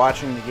will be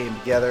watching the game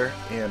together,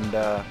 and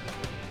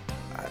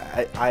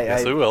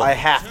Yes, we will. I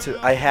have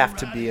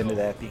to be into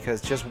that because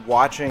just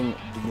watching,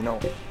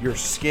 your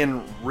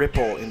skin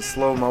ripple in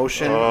slow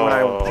motion when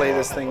I play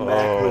this thing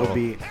back will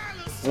be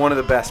one of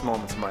the best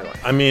moments of my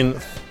life. I mean,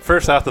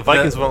 first off, the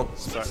Vikings won't.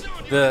 Sorry.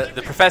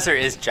 The professor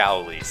is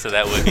jowly, so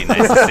that would be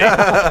nice to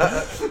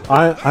see.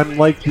 I'm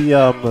like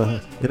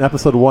the in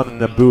episode 1 in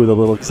Naboo, the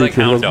little It's like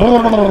creature. Hound goes,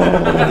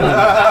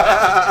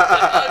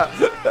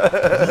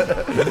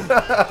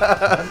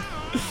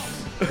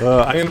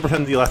 I'm going to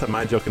pretend you laughed at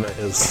my joke and not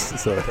his,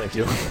 so thank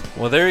you.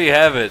 Well, there you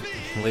have it,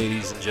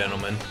 ladies and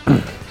gentlemen.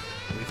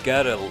 We've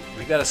got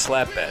a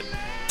slap bet,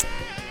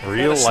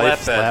 Real slap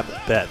life bet.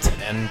 slap bet.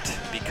 and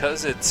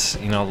because it's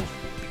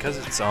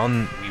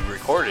on, we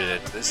recorded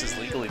it. This is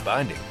legally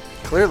binding,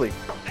 Clearly,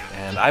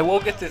 and I will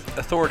get the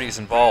authorities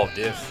involved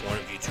if one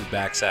of you two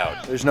backs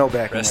out. there's no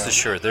backing Rest out.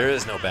 assured, there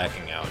is no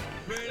backing out.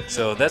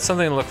 So that's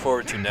something to look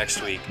forward to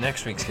next week.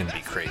 Next week's going to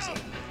be crazy.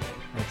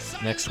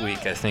 Next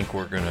week, I think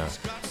we're going to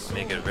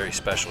make it a very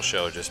special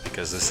show just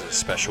because this is a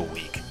special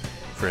week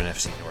for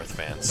NFC North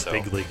fans. So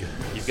Big league.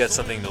 you've got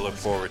something to look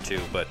forward to.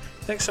 But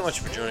thanks so much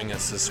for joining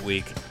us this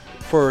week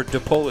for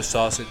DePola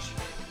Sausage.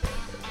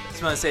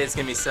 Just want to say it's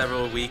going to be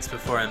several weeks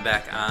before I'm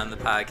back on the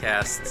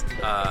podcast.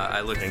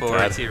 I look Thank forward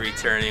God. to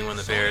returning when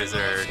the Bears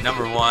are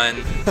number 1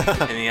 in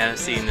the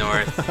NFC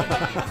North.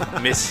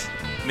 Miss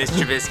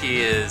Trubisky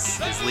is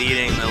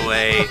leading the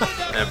way in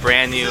a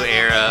brand new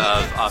era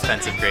of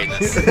offensive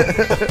greatness. Sure,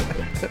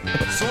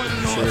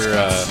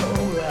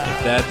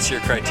 if that's your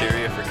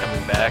criteria for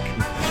coming back, it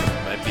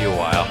might be a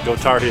while. Go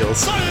Tar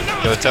Heels.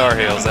 Go Tar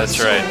Heels, that's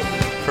right.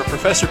 For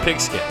Professor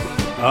Pigskin.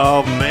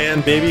 Oh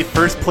man, baby,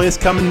 first place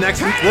coming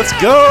next week. Let's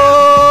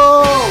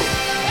go!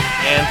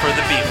 And for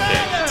the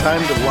Beefcake.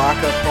 Time to lock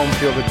up home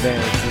field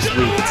advantage this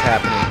week. It's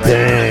happening right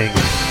now. Dang.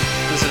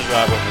 This is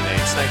Rob with the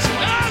Names. Thanks so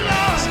much for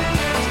joining us.